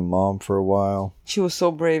on being a mom for a while. She was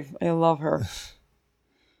so brave. I love her.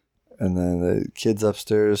 And then the kid's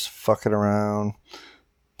upstairs fucking around,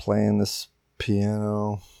 playing this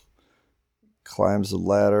piano, climbs a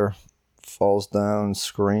ladder, falls down,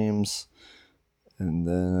 screams, and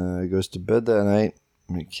then goes to bed that night.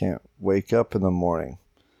 And he can't wake up in the morning.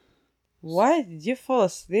 What? Did you fall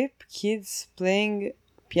asleep? Kids playing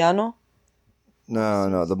piano?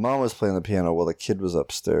 No. The mom was playing the piano while the kid was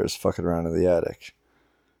upstairs fucking around in the attic.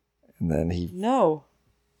 And then he... No.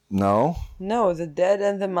 No? No, the dad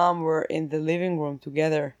and the mom were in the living room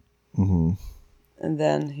together. Mm-hmm. And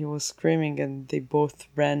then he was screaming and they both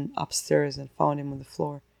ran upstairs and found him on the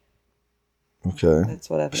floor. Okay. That's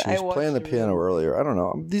what happened. She was playing the piano earlier. I don't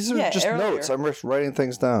know. These are just earlier. notes. I'm just writing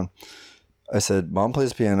things down. I said, Mom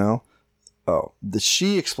plays piano. Oh,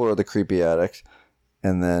 she explored the creepy attic.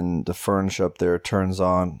 And then the furniture up there turns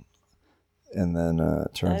on. And then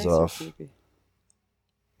turns off. So creepy.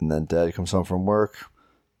 And then Dad comes home from work.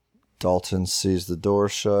 Dalton sees the door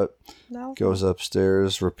shut. No. Goes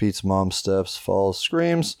upstairs. Repeats Mom's steps. Falls.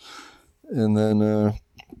 Screams. And then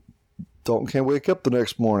Dalton can't wake up the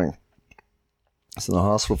next morning. He's in the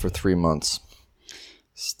hospital for 3 months.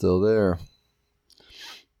 Still there.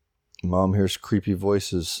 Mom hears creepy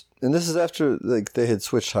voices. And this is after they had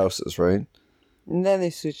switched houses, right? And then they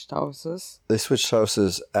switched houses. They switched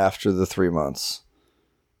houses after the 3 months.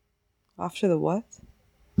 After the what?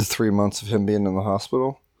 The 3 months of him being in the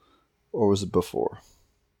hospital? Or was it before?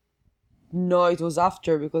 No, it was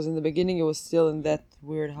after, because in the beginning it was still in that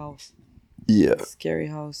weird house. Yeah. Scary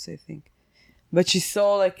house, I think. But she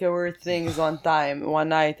saw like a weird things one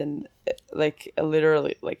night, and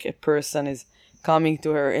literally like a person is coming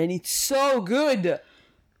to her, and it's so good.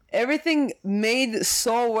 Everything made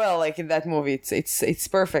so well, like in that movie. It's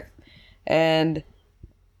perfect. And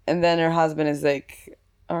then her husband is like,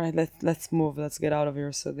 all right, let's move, let's get out of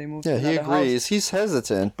here. So they move. Yeah, to he another agrees. house. He's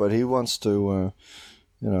hesitant, but he wants to.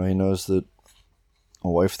 He knows that a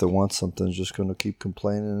wife that wants something is just going to keep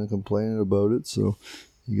complaining about it. So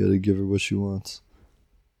you got to give her what she wants.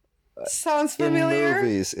 Sounds familiar.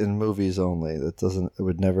 In movies only. It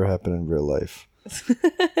would never happen in real life.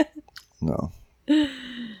 No.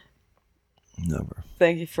 Never.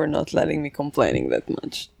 Thank you for not letting me complaining that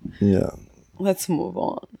much. Yeah. Let's move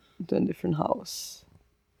on to a different house.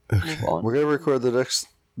 Move on. We're gonna record the rest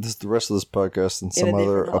of this podcast in some a other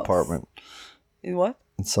different house. apartment. In what?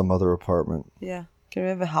 In some other apartment. Yeah. Can we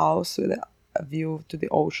have a house with a view to the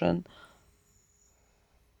ocean?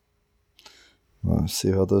 Well,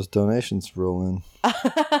 see how those donations roll in.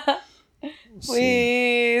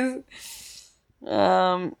 Please.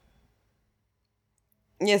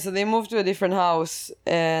 Yeah, so they moved to a different house,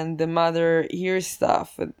 and the mother hears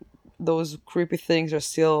stuff. And those creepy things are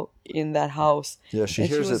still in that house. Yeah, she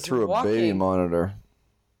And hears it was through a baby walking. monitor.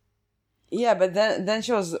 Yeah, but then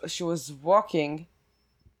she was walking,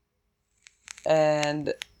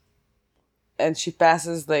 and she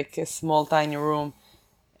passes like a small tiny room,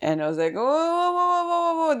 and I was like,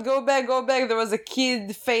 whoa, go back. There was a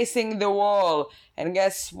kid facing the wall, and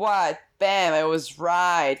guess what? Bam! I was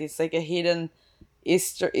right. It's like a hidden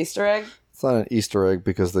Easter egg. It's not an Easter egg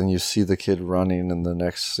because then you see the kid running in the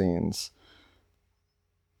next scenes.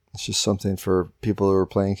 It's just something for people who are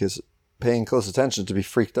paying close attention to be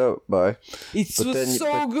freaked out by. It was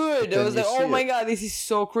so good. I was like, oh my god, this is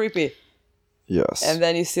so creepy. Yes. And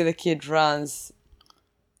then you see the kid runs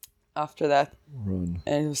after that. Run.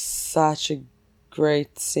 And it was such a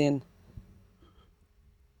great scene.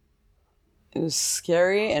 It was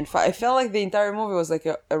scary, and I felt like the entire movie was like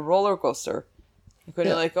a roller coaster. I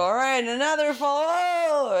couldn't like, all right, another fall,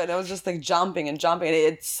 oh! And I was just like jumping, and it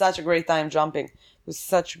had such a great time jumping. It was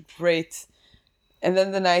such great And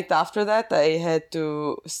then the night after that, I had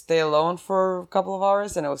to stay alone for a couple of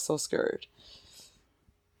hours, and I was so scared.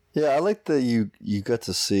 Yeah, I like that you got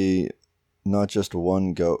to see not just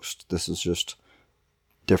one ghost. This is just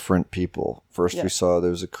different people. First we saw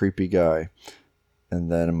there was a creepy guy,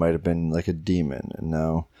 and then it might have been like a demon, and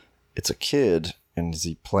now it's a kid. And is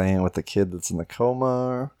he playing with the kid that's in the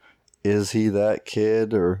coma? Is he that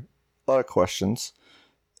kid? Or a lot of questions.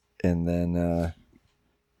 And then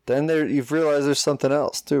there you've realized there's something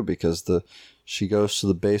else too, because she goes to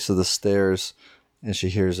the base of the stairs and she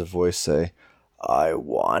hears a voice say, "I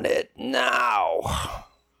want it now."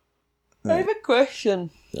 I have a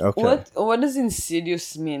question. Okay. What does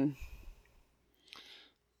insidious mean?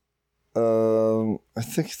 I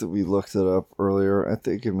think that we looked it up earlier. I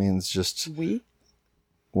think it means just We?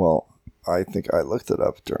 well, I think I looked it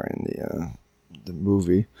up during the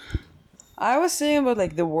movie. I was saying about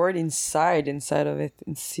like the word inside of it.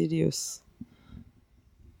 Insidious.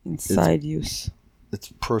 Inside use.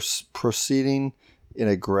 It's proceeding in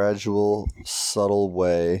a gradual, subtle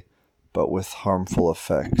way, but with harmful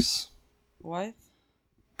effects. What?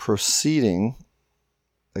 Proceeding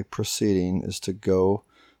is to go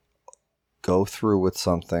through with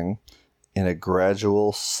something in a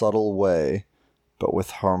gradual, subtle way, but with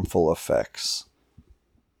harmful effects.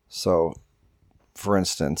 So, for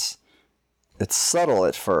instance, it's subtle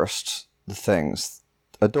at first, the things.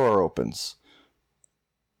 A door opens.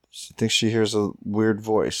 She thinks she hears a weird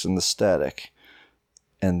voice in the static.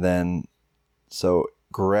 And then, so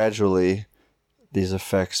gradually, these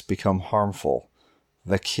effects become harmful.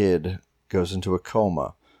 The kid goes into a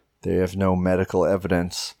coma. They have no medical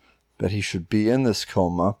evidence that he should be in this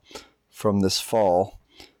coma from this fall.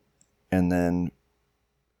 And then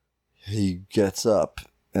he gets up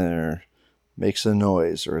and makes a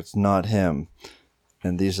noise, or it's not him.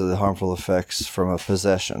 And these are the harmful effects from a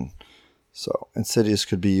possession. So, insidious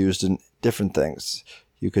could be used in different things.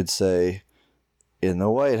 You could say, in the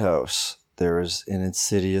White House, there is an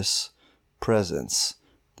insidious presence.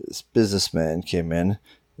 This businessman came in,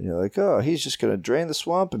 and you're like, oh, he's just going to drain the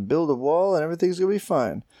swamp and build a wall, and everything's going to be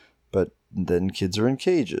fine. But then kids are in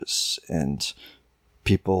cages, and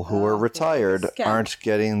people who are retired aren't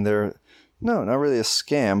getting their... No, not really a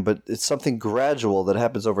scam, but it's something gradual that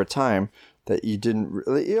happens over time that you didn't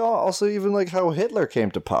really... Also, even like how Hitler came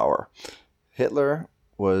to power. Hitler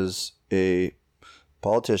was a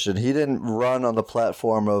politician. He didn't run on the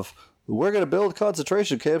platform of, we're going to build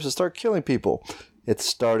concentration camps and start killing people. It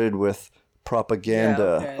started with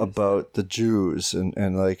propaganda about the Jews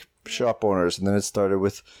and like shop owners, and then it started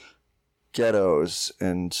with ghettos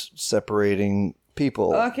and separating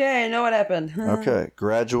people. Okay, I know what happened. Okay,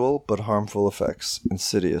 gradual but harmful effects.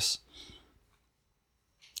 Insidious.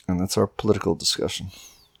 And that's our political discussion.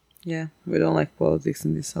 Yeah, we don't like politics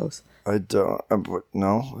in this house. I don't...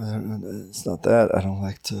 No, it's not that. I don't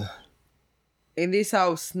like to... In this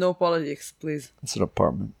house, no politics, please. It's an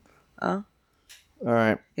apartment. Huh? All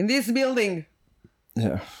right. In this building.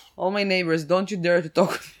 Yeah. All my neighbors, don't you dare to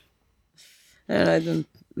talk. And I don't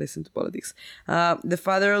listen to politics. The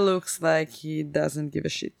father looks like he doesn't give a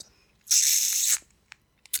shit.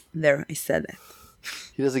 There, I said that.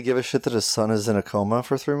 He doesn't give a shit that his son is in a coma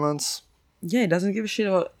for 3 months? Yeah, he doesn't give a shit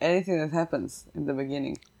about anything that happens in the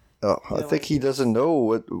beginning. Oh, I think he doesn't know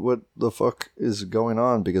what the fuck is going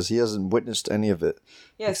on because he hasn't witnessed any of it.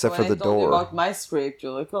 Yeah, except so for the when I told you door. about my script,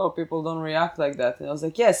 you're like, oh, people don't react like that. And I was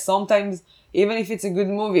like, yes, sometimes, even if it's a good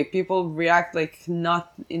movie, people react like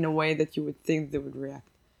not in a way that you would think they would react.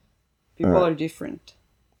 People are different.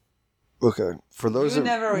 Okay, for those You that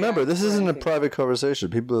never remember, react this to isn't a anything. private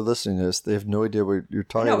conversation. People are listening to this; they have no idea what you're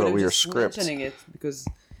talking No, about but I'm with your just script. mentioning it because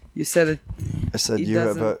you said it. I said it you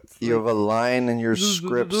have doesn't, a line in your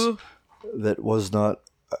scripts that was not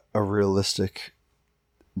a realistic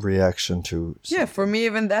reaction to. Yeah, for me,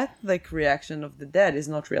 even that like reaction of the dead is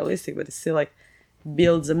not realistic, but it still like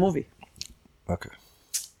builds a movie. Okay,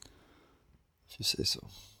 if you say so.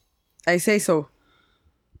 I say so.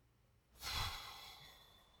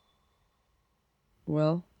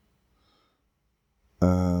 Well,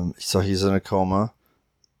 so he's in a coma.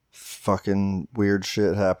 Fucking weird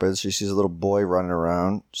shit happens. She sees a little boy running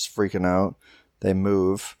around, just freaking out. They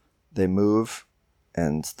move,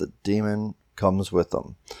 and the demon comes with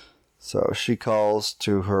them. So she calls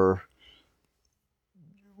to her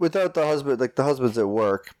without the husband. Like the husband's at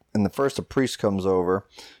work, and a priest comes over,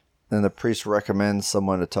 and the priest recommends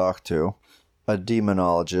someone to talk to. A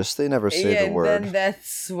demonologist. They never say the word. and then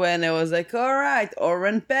that's when I was like, all right,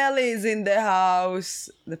 Oren Peli is in the house.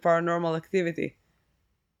 The Paranormal Activity.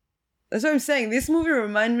 That's what I'm saying. This movie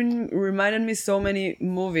reminded me so many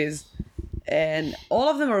movies. And all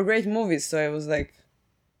of them are great movies, so I was like,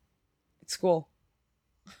 it's cool.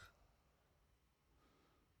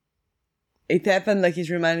 It happened like it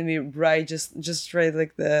reminded me right just right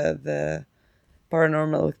like the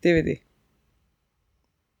Paranormal Activity.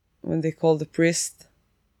 When they call the priest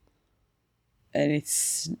and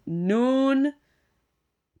it's noon,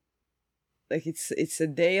 like it's a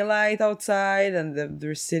daylight outside and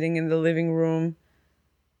they're sitting in the living room.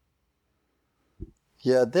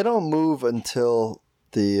 Yeah, they don't move until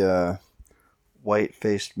the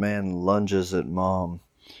white-faced man lunges at Mom,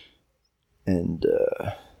 and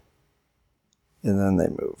then they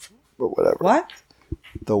move, but whatever. What?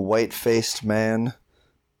 The white-faced man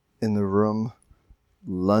in the room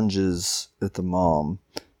lunges at the mom,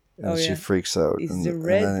 and she freaks out. It's and, the and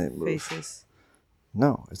red then they move. faces.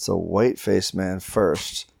 No, it's a white-faced man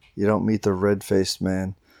first. You don't meet the red-faced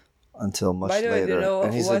man until much By the way, later. do you know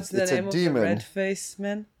and he's what's the it's name a of demon. the red face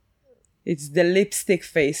man? It's the lipstick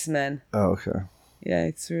face man. Oh, okay. Yeah,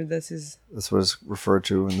 it's weird. That's what it's referred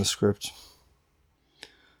to in the script.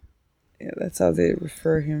 Yeah, that's how they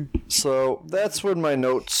refer him. So that's when my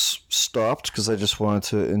notes stopped because I just wanted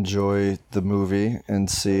to enjoy the movie and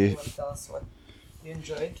see Tell us what you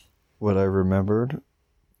enjoyed. what I remembered.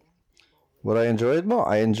 What I enjoyed? Well,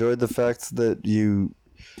 I enjoyed the fact that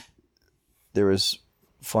there was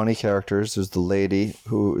funny characters. There's the lady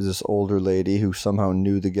who is this older lady who somehow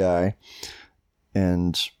knew the guy,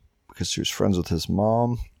 and because she was friends with his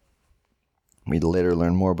mom, we later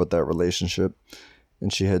learn more about that relationship.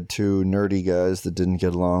 And she had two nerdy guys that didn't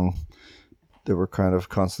get along. They were kind of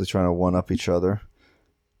constantly trying to one-up each other.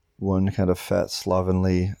 One kind of fat,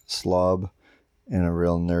 slovenly slob, and a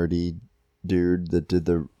real nerdy dude that did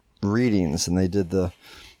the readings, and they did the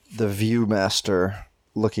Viewmaster,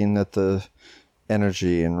 looking at the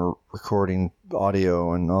energy and recording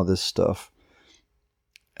audio and all this stuff.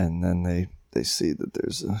 And then they see that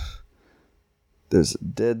there's a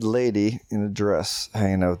dead lady in a dress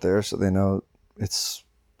hanging out there, so they know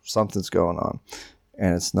something's going on,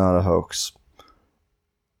 and it's not a hoax.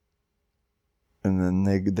 And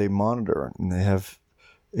then they monitor it, and they have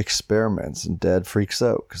experiments, and Dad freaks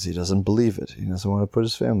out because he doesn't believe it. He doesn't want to put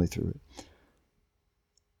his family through it.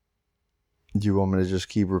 Do you want me to just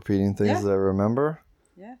keep repeating things that I remember?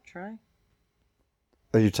 Yeah, try.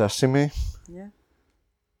 Are you testing me? Yeah.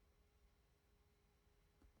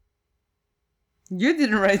 You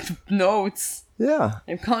didn't write notes. Yeah.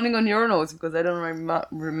 I'm counting on your notes because I don't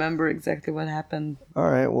remember exactly what happened.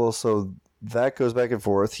 All right. Well, so that goes back and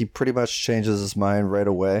forth. He pretty much changes his mind right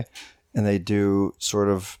away, and they do sort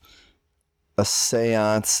of a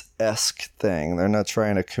seance-esque thing. They're not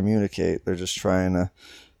trying to communicate. They're just trying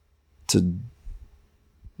to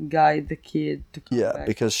guide the kid to come back.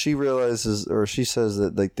 Because she realizes, or she says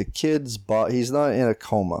that like the kid's body, he's not in a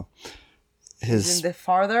coma. He's in the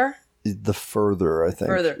farther? The further, I think.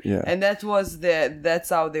 Further. Yeah. And that's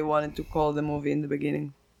how they wanted to call the movie in the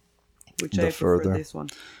beginning. Which I prefer this one.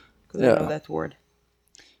 Because I know that word.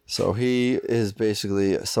 So he is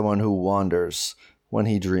basically someone who wanders when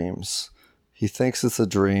he dreams. He thinks it's a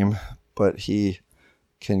dream, but he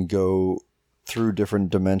can go through different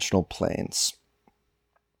dimensional planes.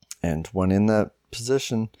 And when in that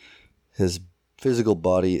position, his physical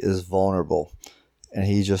body is vulnerable. And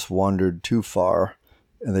he just wandered too far,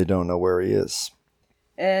 and they don't know where he is.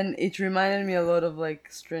 And it reminded me a lot of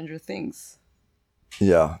like Stranger Things.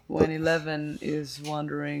 Yeah. When Eleven is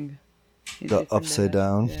wandering. The upside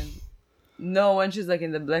down? No, when she's like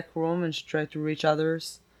in the black room and she tried to reach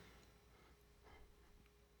others.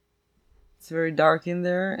 It's very dark in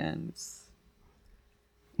there, and it's...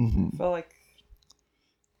 I felt like...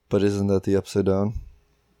 But isn't that the upside down?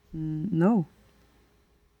 No.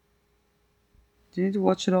 Do you need to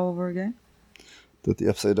watch it all over again? That the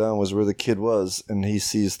upside down was where the kid was, and he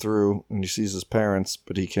sees through, and he sees his parents,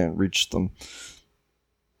 but he can't reach them.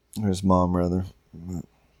 Or his mom, rather. No.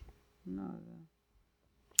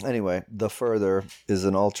 Anyway, the further is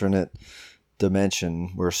an alternate dimension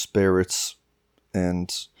where spirits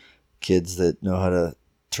and kids that know how to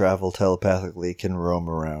travel telepathically can roam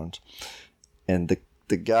around. And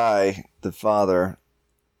the guy, the father,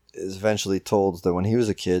 is eventually told that when he was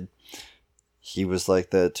a kid, he was like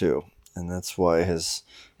that too. And that's why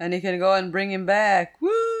And you can go and bring him back. Woo!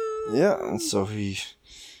 Yeah, and so he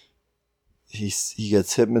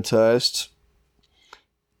gets hypnotized,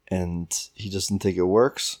 and he doesn't think it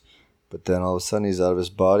works, but then all of a sudden he's out of his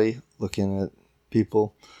body looking at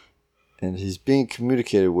people, and he's being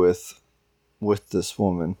communicated with this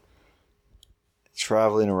woman,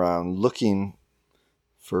 traveling around looking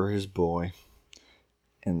for his boy,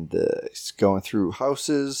 and he's going through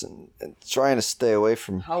houses and trying to stay away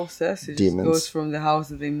from Houses. It demons. just goes from the house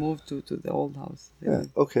that they moved to the old house. Yeah,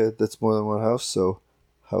 okay, that's more than one house, so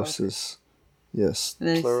houses. Yes, And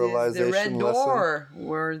then it says pluralization the red lesson. door,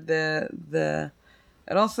 where the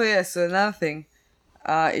and also so another thing,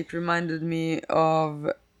 it reminded me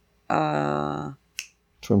of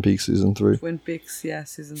Twin Peaks season 3. Twin Peaks,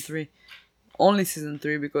 season 3, only season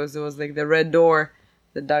 3 because there was like the red door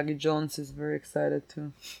that Dougie Jones is very excited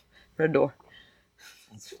to. Red door,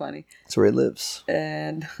 it's funny, That's where he lives.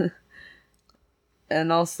 and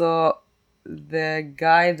and also the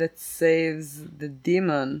guy that saves the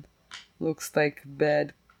demon looks like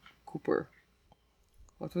Bad Cooper.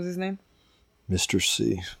 What was his name? Mr.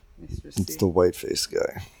 C. Mr. C. It's the white-faced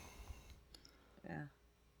guy. Yeah.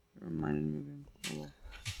 Reminded me of him. Oh, well.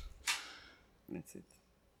 That's it.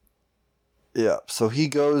 Yeah, so he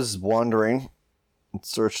goes wandering in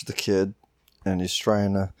search of the kid, and he's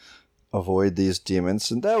trying to avoid these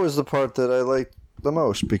demons. And that was the part that I liked the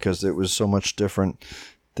most, because it was so much different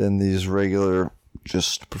than these regular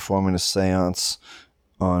just performing a seance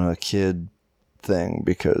on a kid thing,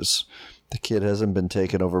 because the kid hasn't been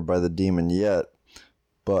taken over by the demon yet,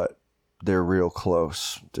 but they're real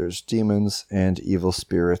close. There's demons and evil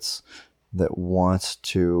spirits that want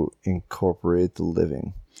to incorporate the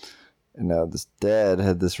living. And now this dad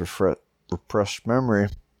had this repressed memory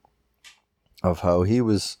of how he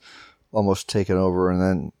was almost taken over, and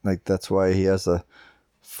then like that's why he has a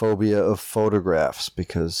phobia of photographs,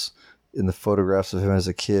 because in the photographs of him as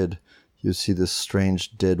a kid, you see this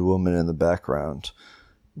strange dead woman in the background.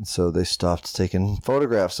 And so they stopped taking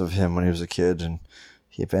photographs of him when he was a kid, and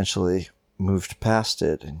he eventually moved past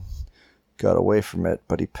it and got away from it,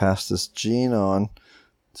 but he passed this gene on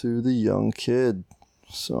to the young kid.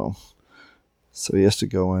 So he has to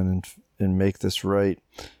go in and make this right.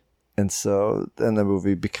 And so then the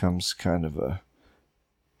movie becomes kind of a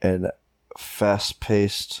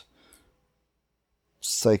fast-paced,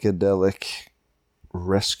 psychedelic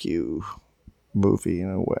rescue movie in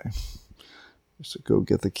a way. So go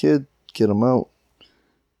get the kid, get him out,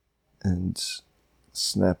 and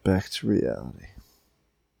snap back to reality.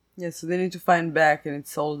 Yeah, so they need to find back, and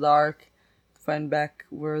it's all dark, to find back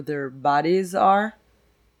where their bodies are.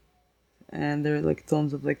 And there are like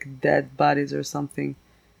tons of like dead bodies or something.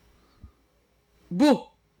 Boo!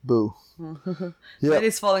 Boo. Yeah.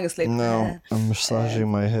 He's falling asleep. No, I'm massaging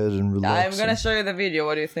my head and relaxing. I'm gonna show you the video.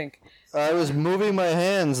 What do you think? I was moving my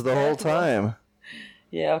hands the whole time.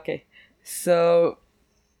 Yeah, okay. So,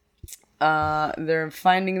 they're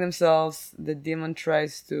finding themselves. The demon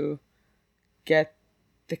tries to get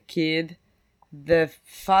the kid. The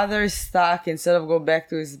father is stuck. Instead of go back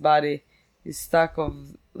to his body, he's stuck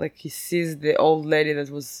of, like, he sees the old lady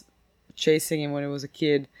that was chasing him when he was a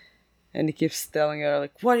kid. And he keeps telling her,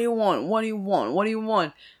 like, what do you want? What do you want? What do you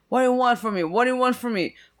want? What do you want from me? What do you want from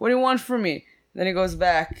me? What do you want from me? Then he goes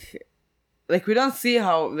back. Like, we don't see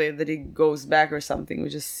how that he goes back or something. We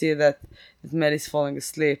just see that Maddie's falling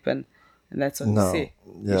asleep, and that's what we see.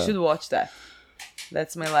 Yeah. You should watch that.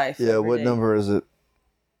 That's my life. Yeah, every what day. number is it?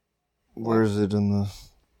 Where is it in the...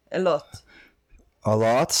 A lot. A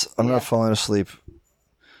lot? I'm not falling asleep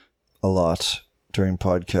a lot during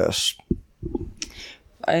podcasts.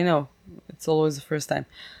 I know. It's always the first time.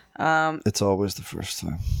 It's always the first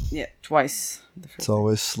time. Yeah, twice. It's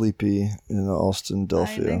always sleepy in Alston, I'm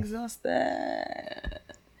Delphia. exhausted.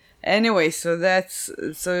 Anyway, so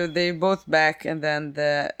they both back, and then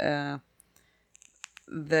the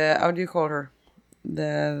how do you call her?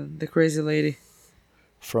 The crazy lady.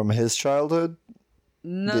 From his childhood?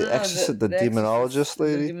 No, the exorcist, the demonologist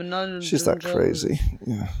lady? She's not crazy.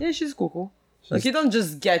 Yeah. Yeah, she's cool. Like, you don't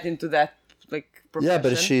just get into that, like, profession. Yeah,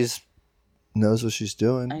 but she's knows what she's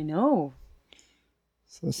doing. I know.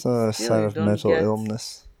 So it's not a sign of mental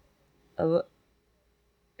illness.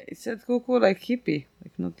 It said cuckoo like hippie,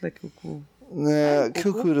 like not like cuckoo. Nah,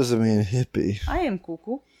 cuckoo doesn't mean hippie. I am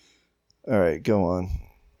cuckoo. Alright, go on.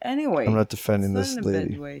 Anyway. I'm not defending it's this not in a lady.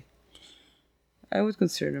 bad way. I would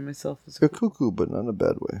consider myself as You're cuckoo, but not in a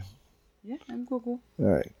bad way. Yeah, I'm cuckoo.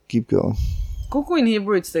 Alright, keep going. Cuckoo in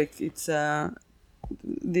Hebrew, it's like, it's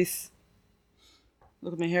this.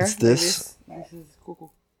 Look at my hair. It's this? Like this is cuckoo.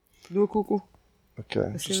 Do a cuckoo. Okay.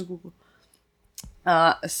 Let's do a cuckoo.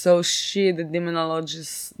 So she, the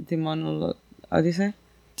demonologist, how do you say?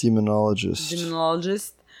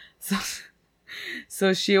 Demonologist.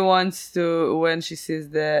 So she wants to, when she sees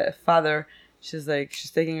the father, she's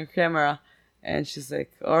taking a camera, and she's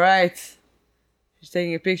like, all right. She's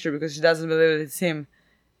taking a picture because she doesn't believe that it's him.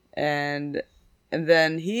 And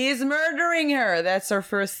then he's murdering her. That's her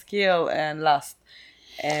first kill and last.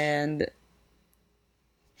 And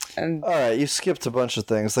And All right, you skipped a bunch of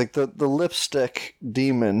things. Like the lipstick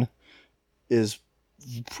demon is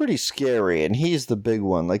pretty scary, and he's the big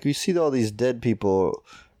one. Like we see all these dead people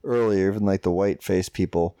earlier, even like the white face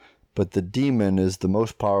people, but the demon is the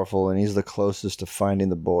most powerful, and he's the closest to finding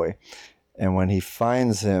the boy. And when he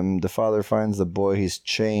finds him, the father finds the boy. He's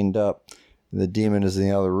chained up. The demon is in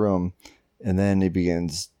the other room, and then he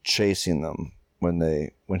begins chasing them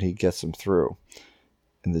when he gets them through.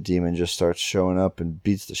 And the demon just starts showing up and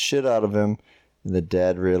beats the shit out of him. And the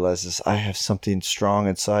dad realizes, I have something strong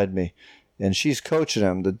inside me. And she's coaching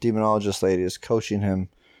him. The demonologist lady is coaching him,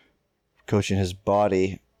 coaching his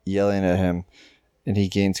body, yelling at him. And he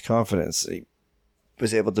gains confidence. He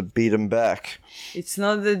was able to beat him back. it's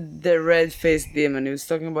not the red-faced demon. He was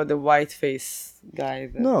talking about the white-faced guy.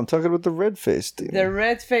 No, I'm talking about the red-faced demon. The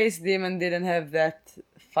red-faced demon didn't have that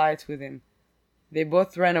fight with him. They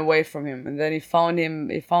both ran away from him, and then he found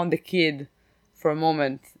the kid for a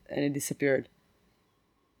moment, and he disappeared.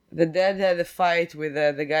 The dad had a fight with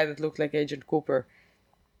the guy that looked like Agent Cooper.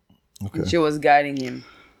 Okay. And she was guiding him.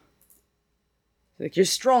 Like, you're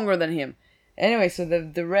stronger than him. Anyway, so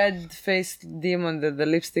the red-faced demon, the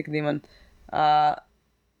lipstick demon,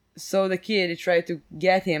 saw the kid. He tried to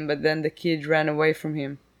get him, but then the kid ran away from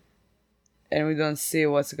him. And we don't see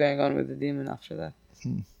what's going on with the demon after that.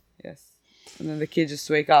 Yes. And then the kid just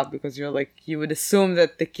wake up, because you would assume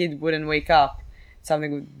that the kid wouldn't wake up.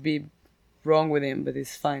 Something would be wrong with him, but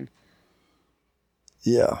he's fine.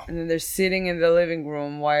 Yeah. And then they're sitting in the living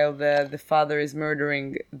room while the father is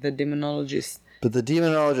murdering the demonologist. But the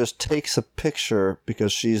demonologist takes a picture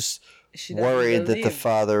because she's She doesn't worried that the believe.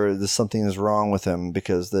 father, something is wrong with him,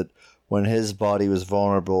 because that when his body was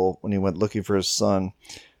vulnerable, when he went looking for his son,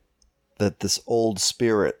 that this old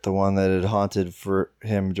spirit, the one that had haunted for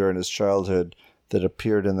him during his childhood, that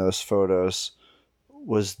appeared in those photos,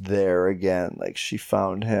 was there again. Like, she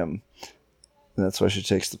found him. And that's why she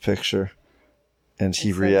takes the picture. And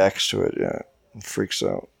he reacts to it, yeah. And freaks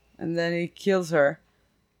out. And then he kills her.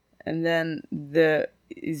 And then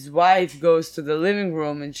his wife goes to the living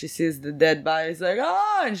room and she sees the dead body. It's like,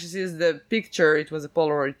 oh! And she sees the picture. It was a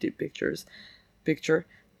Polaroid picture.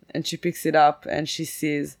 And she picks it up and she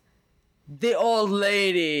sees the old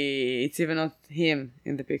lady. It's even not him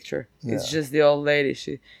in the picture. It's just the old lady.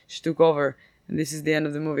 She took over. And this is the end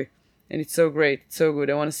of the movie. And it's so great. It's so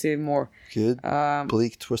good. I want to see more. Good.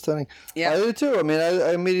 Bleak twist ending. Yeah. I do too. I mean,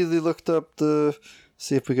 I immediately looked up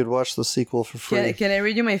see if we could watch the sequel for free. Can I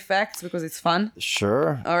read you my facts because it's fun?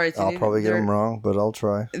 Sure. All right. I'll probably get them wrong, but I'll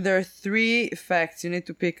try. There are 3 facts. You need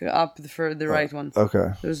to pick up the right one.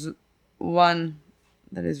 Okay. There's one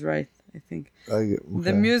that is right, I think. Okay.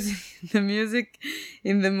 The music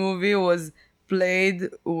in the movie was played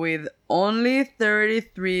with only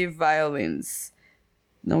 33 violins.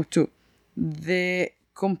 No, 2. The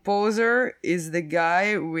composer is the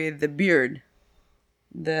guy with the beard.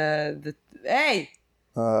 Hey!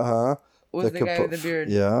 Uh-huh. Was the guy with the beard.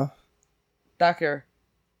 Yeah. Tucker.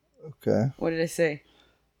 Okay. What did I say?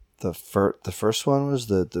 The first one was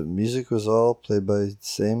that the music was all played by the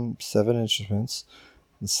same 7 instruments.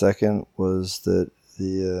 The second was that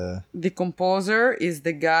the composer is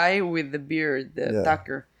the guy with the beard,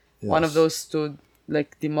 Tucker. Yes. One of those 2,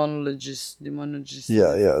 like, demonologists.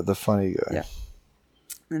 Yeah, the funny guy. Yeah.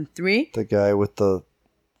 And 3? The guy with the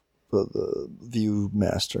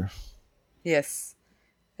Viewmaster. Yes.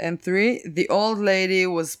 And 3, the old lady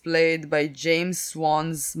was played by James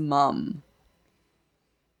Swan's mom.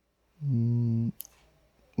 I'm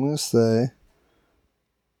going to say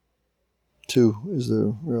 2 is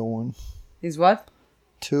the real one. Is what?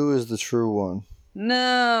 2 is the true one.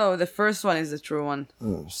 No, the first one is the true one.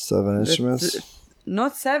 7 instruments?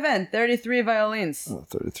 Not 7, 33 violins.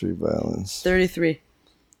 33 violins. 33.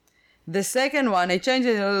 The second one, I changed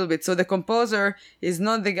it a little bit. So the composer is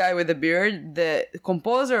not the guy with the beard. The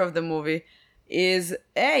composer of the movie is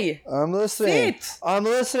I'm listening. Sit. I'm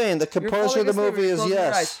listening. The composer of the movie is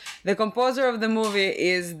yes. Right. The composer of the movie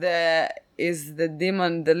is the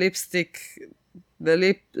demon, the lipstick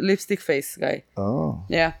face guy. Oh.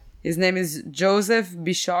 Yeah. His name is Joseph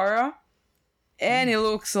Bishara. And he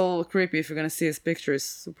looks all creepy if you're gonna see his picture. It's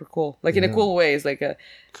super cool. Like, in a cool way. It's like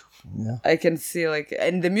I can see, like,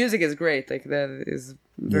 and the music is great. Like, that is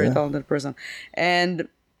very talented person. And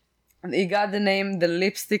he got the name the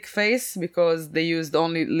lipstick face because they used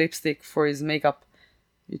only lipstick for his makeup,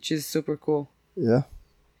 which is super cool. Yeah.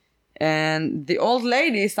 And the old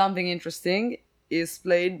lady, something interesting, is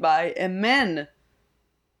played by a man.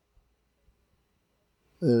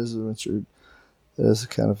 It is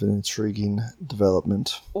kind of an intriguing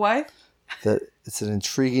development. Why? That it's an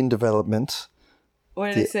intriguing development What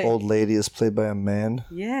did I The say? old lady is played by a man.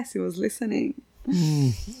 Yes, he was listening.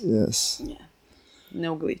 Yes.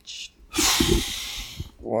 No glitch.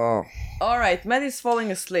 Wow. All right, Matt is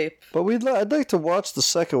falling asleep. But I'd like to watch the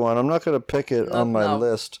second one. I'm not going to pick it on my no.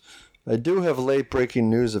 list. I do have late breaking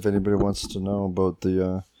news if anybody wants to know about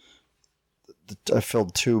the I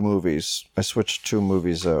filmed 2 movies. I switched 2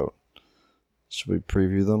 movies out. Should we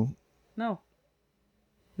preview them? No.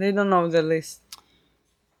 They don't know the list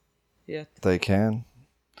yet. They can.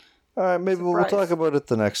 All right, maybe we'll Surprise. talk about it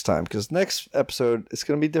the next time, because next episode it's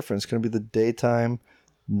going to be different. It's going to be the daytime,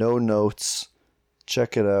 no notes.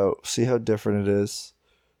 Check it out. See how different it is.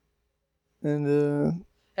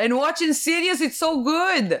 And watch Insidious, it's so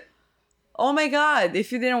good. Oh my god,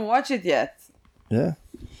 if you didn't watch it yet. yeah,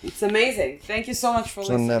 It's amazing. Thank you so much for it's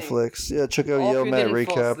on listening. Netflix. Yeah, check out Hope Yale you Matt didn't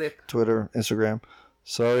fall Recap, asleep. Twitter, Instagram.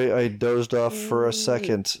 Sorry, I dozed off for a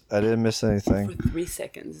second. I didn't miss anything. For 3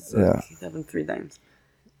 seconds. So Yeah. It happened 3 times.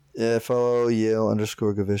 Yeah, follow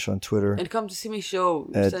Yale_Gavish on Twitter. And come to see my show.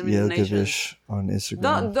 At Send me Yale donations. Gavish on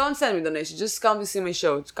Instagram. Don't send me donations. Just come to see my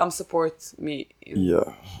show. Come support me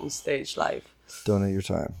Yeah, on stage live. donate your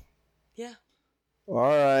time. Yeah. All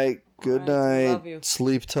right. Good right, love night. you.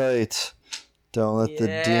 Sleep tight. Don't let the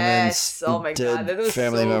demons, Oh my dead god, that was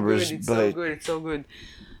family so members good. It's bite. so good. It's so good.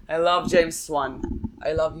 I love James Swan.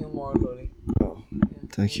 I love you more, Loli.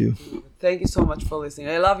 Thank you. Thank you so much for listening.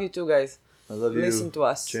 I love you too, guys. I love you. Listen to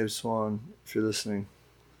us. James Swan, if you're listening.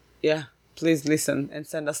 Yeah, please listen and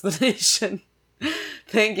send us donation.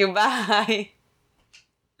 Thank you. Bye.